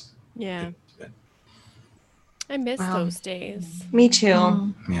close. Yeah. I miss those days. Me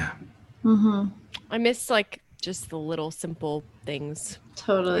too. Yeah. Mm-hmm. I miss just the little simple things.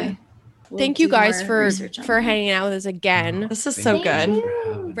 Totally. Thank you guys for hanging out with us again. This is so good.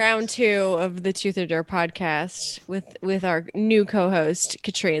 Round 2 of the Truth or Dare podcast with our new co-host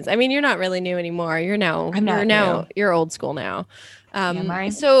Katrina. I mean, you're not really new anymore. You're old school now. Am I?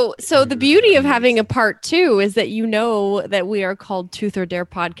 So the beauty of having a part 2 is that that we are called Truth or Dare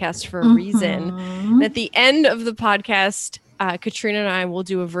podcast for a reason. And at the end of the podcast, Katrina and I will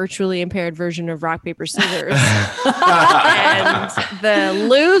do a virtually impaired version of rock, paper, scissors. And the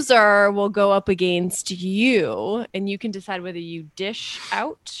loser will go up against you, and you can decide whether you dish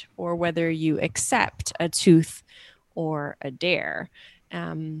out or whether you accept a tooth or a dare.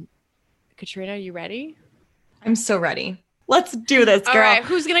 Katrina, are you ready? I'm so ready. Let's do this, girl. All right,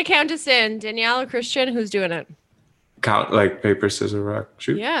 who's going to count us in? Danielle or Christian? Who's doing it? Count like paper, scissors, rock,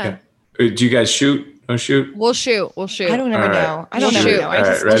 shoot. Yeah. Do you guys shoot? No shoot? We'll shoot. I don't ever know. I don't We'll ever know. shoot. I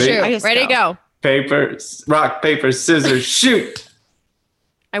just All right, ready? I just Ready, go. Paper, rock, paper, scissors, shoot.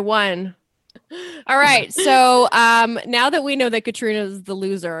 I won. All right. So now that we know that Katrina is the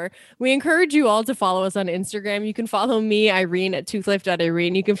loser, we encourage you all to follow us on Instagram. You can follow me, Irene, at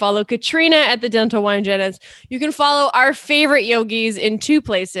toothlife.irene. You can follow Katrina at the Dental Wine Genets. You can follow our favorite yogis in 2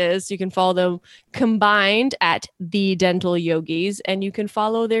 places. You can follow them combined at The Dental Yogis, and you can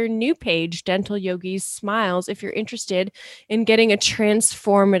follow their new page, Dental Yogis Smiles, if you're interested in getting a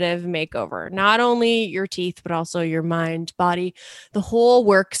transformative makeover. Not only your teeth, but also your mind, body, the whole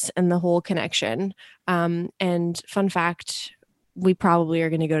works and the whole connection. And fun fact, we probably are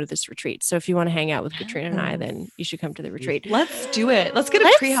going to go to this retreat. So if you want to hang out with Katrina and I, then you should come to the retreat. Let's do it. Let's get a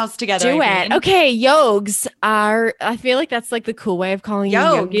treehouse together. Do it. Okay, yogs are, I feel like that's like the cool way of calling you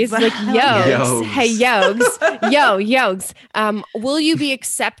yogis. Like yogs. Hey, yogs. Yogs. Will you be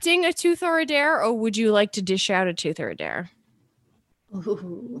accepting a tooth or a dare, or would you like to dish out a tooth or a dare?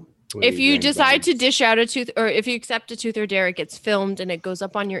 Ooh. If you decide to dish out a tooth, or if you accept a tooth or dare, it gets filmed and it goes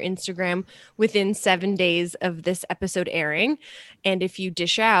up on your Instagram within 7 days of this episode airing. And if you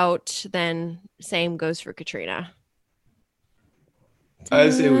dish out, then same goes for Katrina. I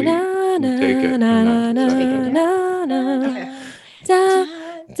say we take it.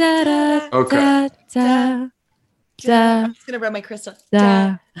 Okay. I'm just going to rub my crystal.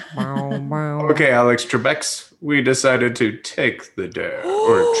 Okay, Alex Trebek's, we decided to take the dare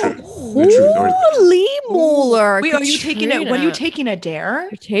or truth. The truth or Holy molar. Wait, are you taking it? What are you taking, a dare?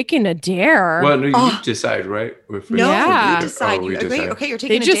 You're taking a dare. Well, no, you decide, right? Yeah. You decide. we You agree? decide. Okay, you're They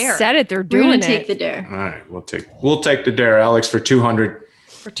taking a just dare. said it. They're We're doing going it. to take the dare. All right, we'll take the dare, Alex, for 200.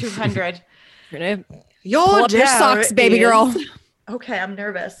 For 200. You're gonna Your pull up your dare socks, baby is- girl. Okay, I'm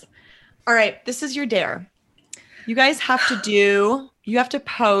nervous. All right, this is your dare. You guys have to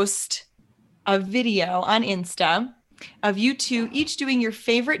post a video on Insta of you two each doing your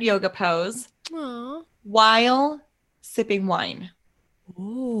favorite yoga pose Aw. while sipping wine.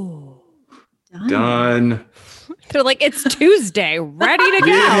 Ooh. Done. They're like, it's Tuesday, ready to go.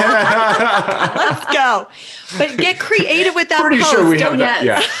 Yeah. Let's go. But get creative with that Pretty pose. sure we Don't have that.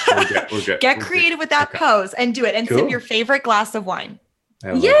 yet. Yeah, we're good. Get We're creative good. with that Okay. pose and do it and sip Cool. your favorite glass of wine.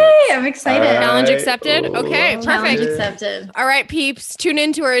 I love Yay! it. I'm excited. Challenge All right. accepted? Okay, Oh, Challenge perfect. accepted. All right, peeps, tune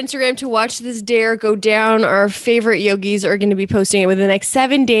into our Instagram to watch this dare go down. Our favorite yogis are going to be posting it within the next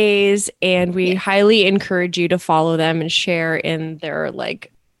 7 days, and we highly encourage you to follow them and share in their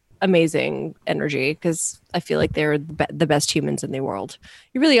amazing energy, because I feel like they're the best humans in the world.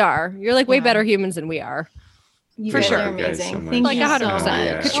 You really are. You're way better humans than we are. You For guys sure. are Thank you guys so amazing. much. Thank Like you so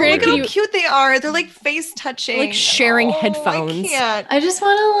 100%. much. Katrina, Look can how you- cute they are. They're like face touching. Sharing I headphones. can't. I just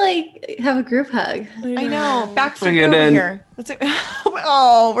want to have a group hug. I know. Back Bring over it in. here.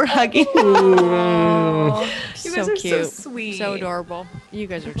 Oh, we're hugging. Oh, you guys So are cute. so sweet. So adorable. You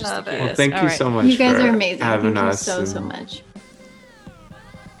guys are just Love the it. Well, cutest. thank All you right. so much. You guys for are amazing. having Thank us. you so and- much.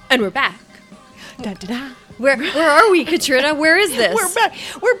 And we're back. Da, da, da. Where are we, Katrina? Where is this? We're back.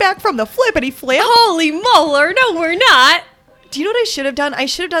 We're back from the flippity flip. Holy molar! No, we're not. Do you know what I should have done? I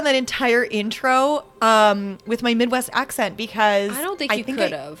should have done that entire intro with my Midwest accent because I don't think you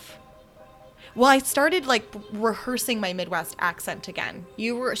could have. Well, I started like rehearsing my Midwest accent again.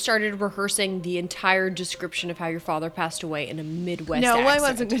 You started rehearsing the entire description of how your father passed away in a Midwest No, accent. I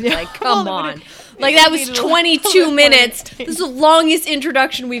wasn't. Like, come Well, on. Like, that was 22 minutes. This is the longest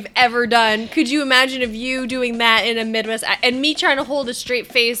introduction we've ever done. Could you imagine if you doing that in a Midwest and me trying to hold a straight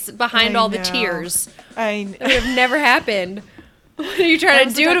face behind all the tears? That would have never happened. What are you trying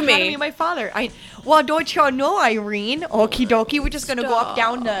to do to me? My father. Well, don't you know, Irene? Okie dokie. We're just gonna go up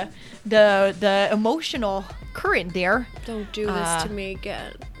down the emotional current there. Don't do this to me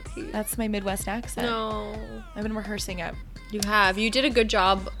again. That's my Midwest accent. No. I've been rehearsing it. You have. You did a good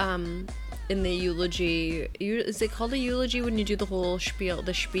job in the eulogy. Is it called a eulogy when you do the whole spiel,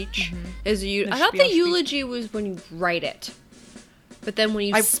 the speech? I thought the eulogy was when you write it. But then when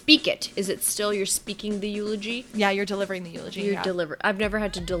you speak it, is it still you're speaking the eulogy? Yeah, you're delivering the eulogy. I've never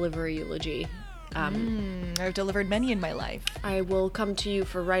had to deliver a eulogy. I've delivered many in my life. I will come to you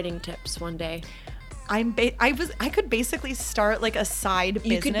for writing tips one day. I could basically start like a side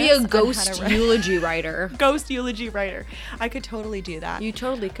business. You could be a ghost eulogy writer. Ghost eulogy writer. I could totally do that. You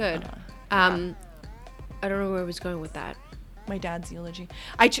totally could. I don't know where I was going with that. My dad's eulogy.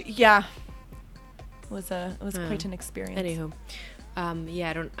 It was quite an experience. Anywho.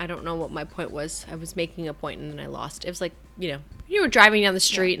 I don't know what my point was. I was making a point and then I lost. It was like, you were driving down the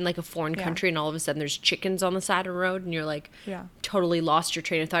street in like a foreign country and all of a sudden there's chickens on the side of the road and you're like totally lost your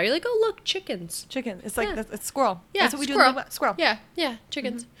train of thought. You're like, oh look, chickens. Chicken. It's like it's squirrel. Yeah, that's what we do in the squirrel. Yeah,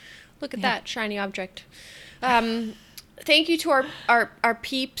 chickens. Look at that shiny object. Thank you to our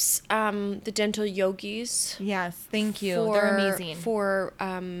peeps, the dental yogis. Yes, thank you. They're amazing. For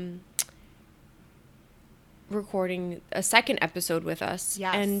recording a second episode with us.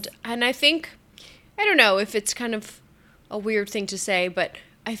 Yes. And I think, I don't know if it's kind of a weird thing to say, but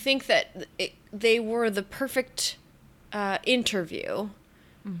I think that they were the perfect interview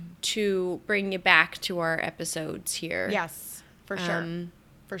to bring you back to our episodes here. Yes, for sure.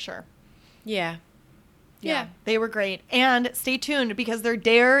 For sure. Yeah. They were great. And stay tuned because their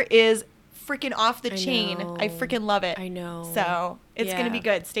dare is freaking off the chain. I freaking love it. I know. So it's going to be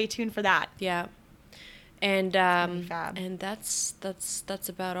good. Stay tuned for that. Yeah. And that's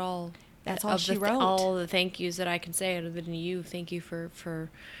about all. That's all she wrote. All the thank yous that I can say other than you. Thank you for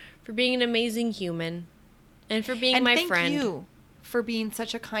being an amazing human, and for being my friend. Thank you for being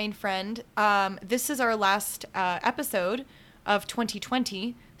such a kind friend. This is our last episode of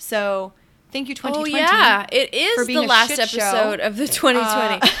 2020, so thank you 2020. Oh yeah, it is the last episode of the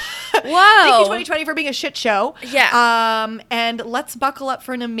 2020. Whoa! Thank you 2020 for being a shit show. Yeah. And let's buckle up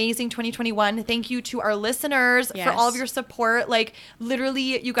for an amazing 2021. Thank you to our listeners for all of your support. Like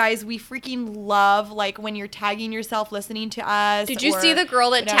literally, you guys, we freaking love like when you're tagging yourself listening to us. Did you see the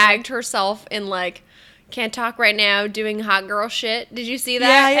girl that tagged herself in like Can't Talk Right Now doing hot girl shit? Did you see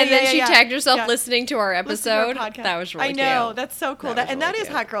that? And then she tagged herself listening to our episode. That was really cute. I know. That's so cool. That is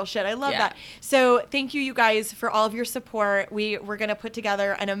hot girl shit. I love that. So thank you guys for all of your support. We're going to put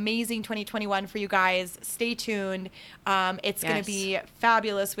together an amazing 2021 for you guys. Stay tuned. It's going to be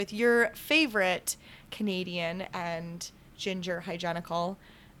fabulous with your favorite Canadian and ginger hygienical.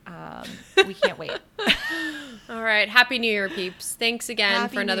 We can't wait. All right. Happy New Year, peeps. Thanks again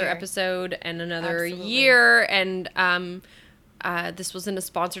for another episode and another year. And this wasn't a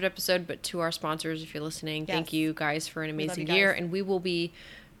sponsored episode, but to our sponsors, if you're listening, thank you guys for an amazing year. And we will be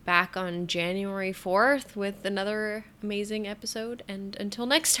back on January 4th with another amazing episode. And until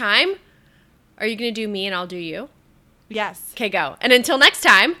next time, are you going to do me and I'll do you? Yes. Okay, go. And until next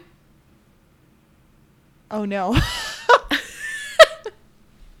time. Oh, no.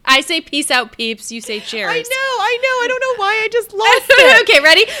 I say peace out, peeps. You say cheers. I know. I don't know why I just lost it. Okay,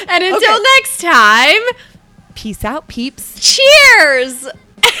 ready? And until next time. Peace out, peeps. Cheers.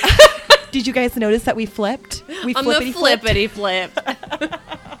 Did you guys notice that we flipped? We on the flippity flip.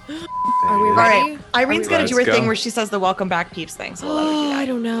 Are we ready? All right. Irene's going to do her thing where she says the welcome back peeps thing. So we'll let her do that. I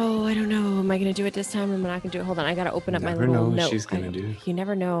don't know. Am I going to do it this time or am I not going to do it? Hold on. I got to open up my little note. She's going to do. You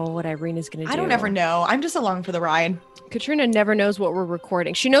never know what Irene is going to do. I don't ever know. I'm just along for the ride. Katrina never knows what we're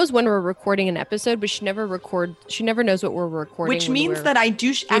recording. She knows when we're recording an episode, but she never knows what we're recording. Which means that I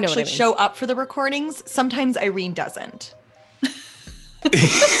do actually show up for the recordings. Sometimes Irene doesn't.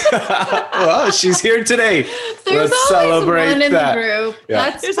 Well, she's here today. Let's celebrate one in that. The group.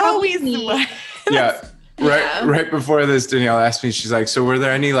 Yeah. That's always me. Yeah. Right before this, Danielle asked me, she's like, so were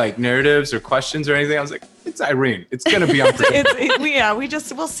there any like narratives or questions or anything? I was like, it's Irene. It's going to be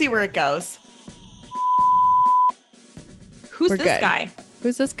unpredictable. We'll see where it goes. Who's this guy?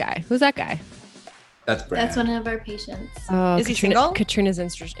 Who's this guy? Who's that guy? That's Brad. That's one of our patients. Oh, Is he single? Katrina's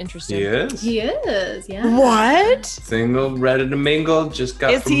interested. He is. He is, yeah. What? Single, ready to mingle, just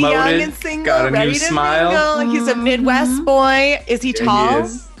got Is he promoted. young and single? Got a ready new to smile. mingle? He's a Midwest boy. Is he Yeah, tall?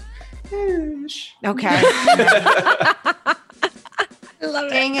 he is. Okay. I love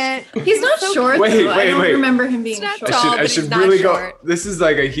Dang it. He's not short, Wait, though. I wait, don't wait. remember him being not short. tall. I but should he's not really short. go. This is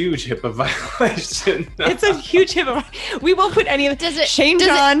like a huge HIPAA violation. It's a huge hit. We won't put any of Does it Shane does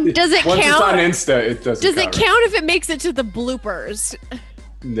John. It, does it Once it's on count? Insta, it doesn't. Does it count if it makes it to the bloopers?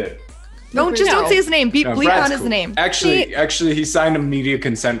 No. Don't No. say his name. Bleep Brad's out his cool. name. Actually, he signed a media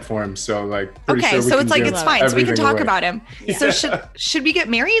consent form, so like. Pretty Okay, sure we so can it's like give it's fine. So we can everything talk away. about him. So should we get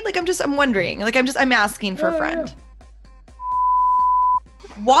married? Like I'm wondering. Like I'm asking for a friend.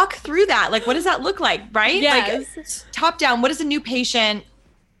 Walk through that. Like what does that look like, right? Yes. Like top down. What is a new patient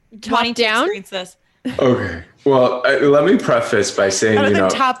Top wanting to down? experience this? Okay. Well, let me preface by saying, Other than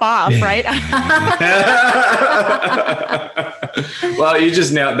top off, right? well, you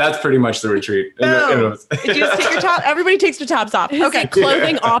just nailed. That's pretty much the retreat. No. Did you just take your top? Everybody takes their tops off. Okay.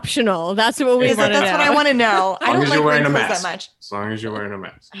 Clothing optional. That's what we Is want it, to know. that's what I want to know. I As long don't as like you're wearing a wearing clothes mask. that much. As long as you're wearing a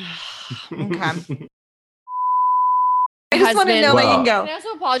mask. Okay. I just want to Husband- know that you can Can I go. also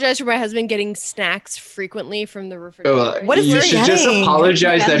apologize for my husband getting snacks frequently from the refrigerator? What is you he should just getting?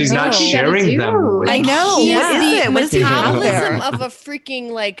 apologize that he's not You gotta sharing do. them. with I us. know. He's What is the it? What is he have metabolism there? of a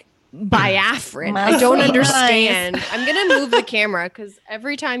freaking like biafran. I don't Nice. understand. I'm gonna move the camera because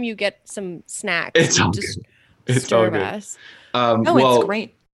every time you get some snacks, It's you all just good. It's all disturb good. us. No, well, it's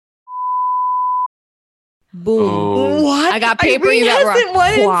great. Boom. Oh, What? I got paper, Irene you got rock. hasn't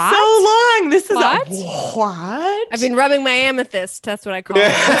won in What? so long. This is What? What? I've been rubbing my amethyst. That's what I call it.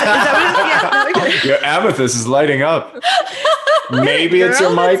 Yeah. your amethyst is lighting up. Maybe it's your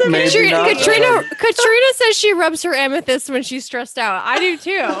mic, maybe Katrina, not. Katrina says she rubs her amethyst when she's stressed out. I do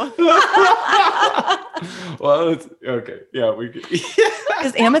too. Well, it's, okay. Yeah, we could.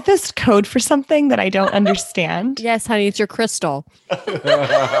 Is amethyst code for something that I don't understand? Yes, honey, it's your crystal.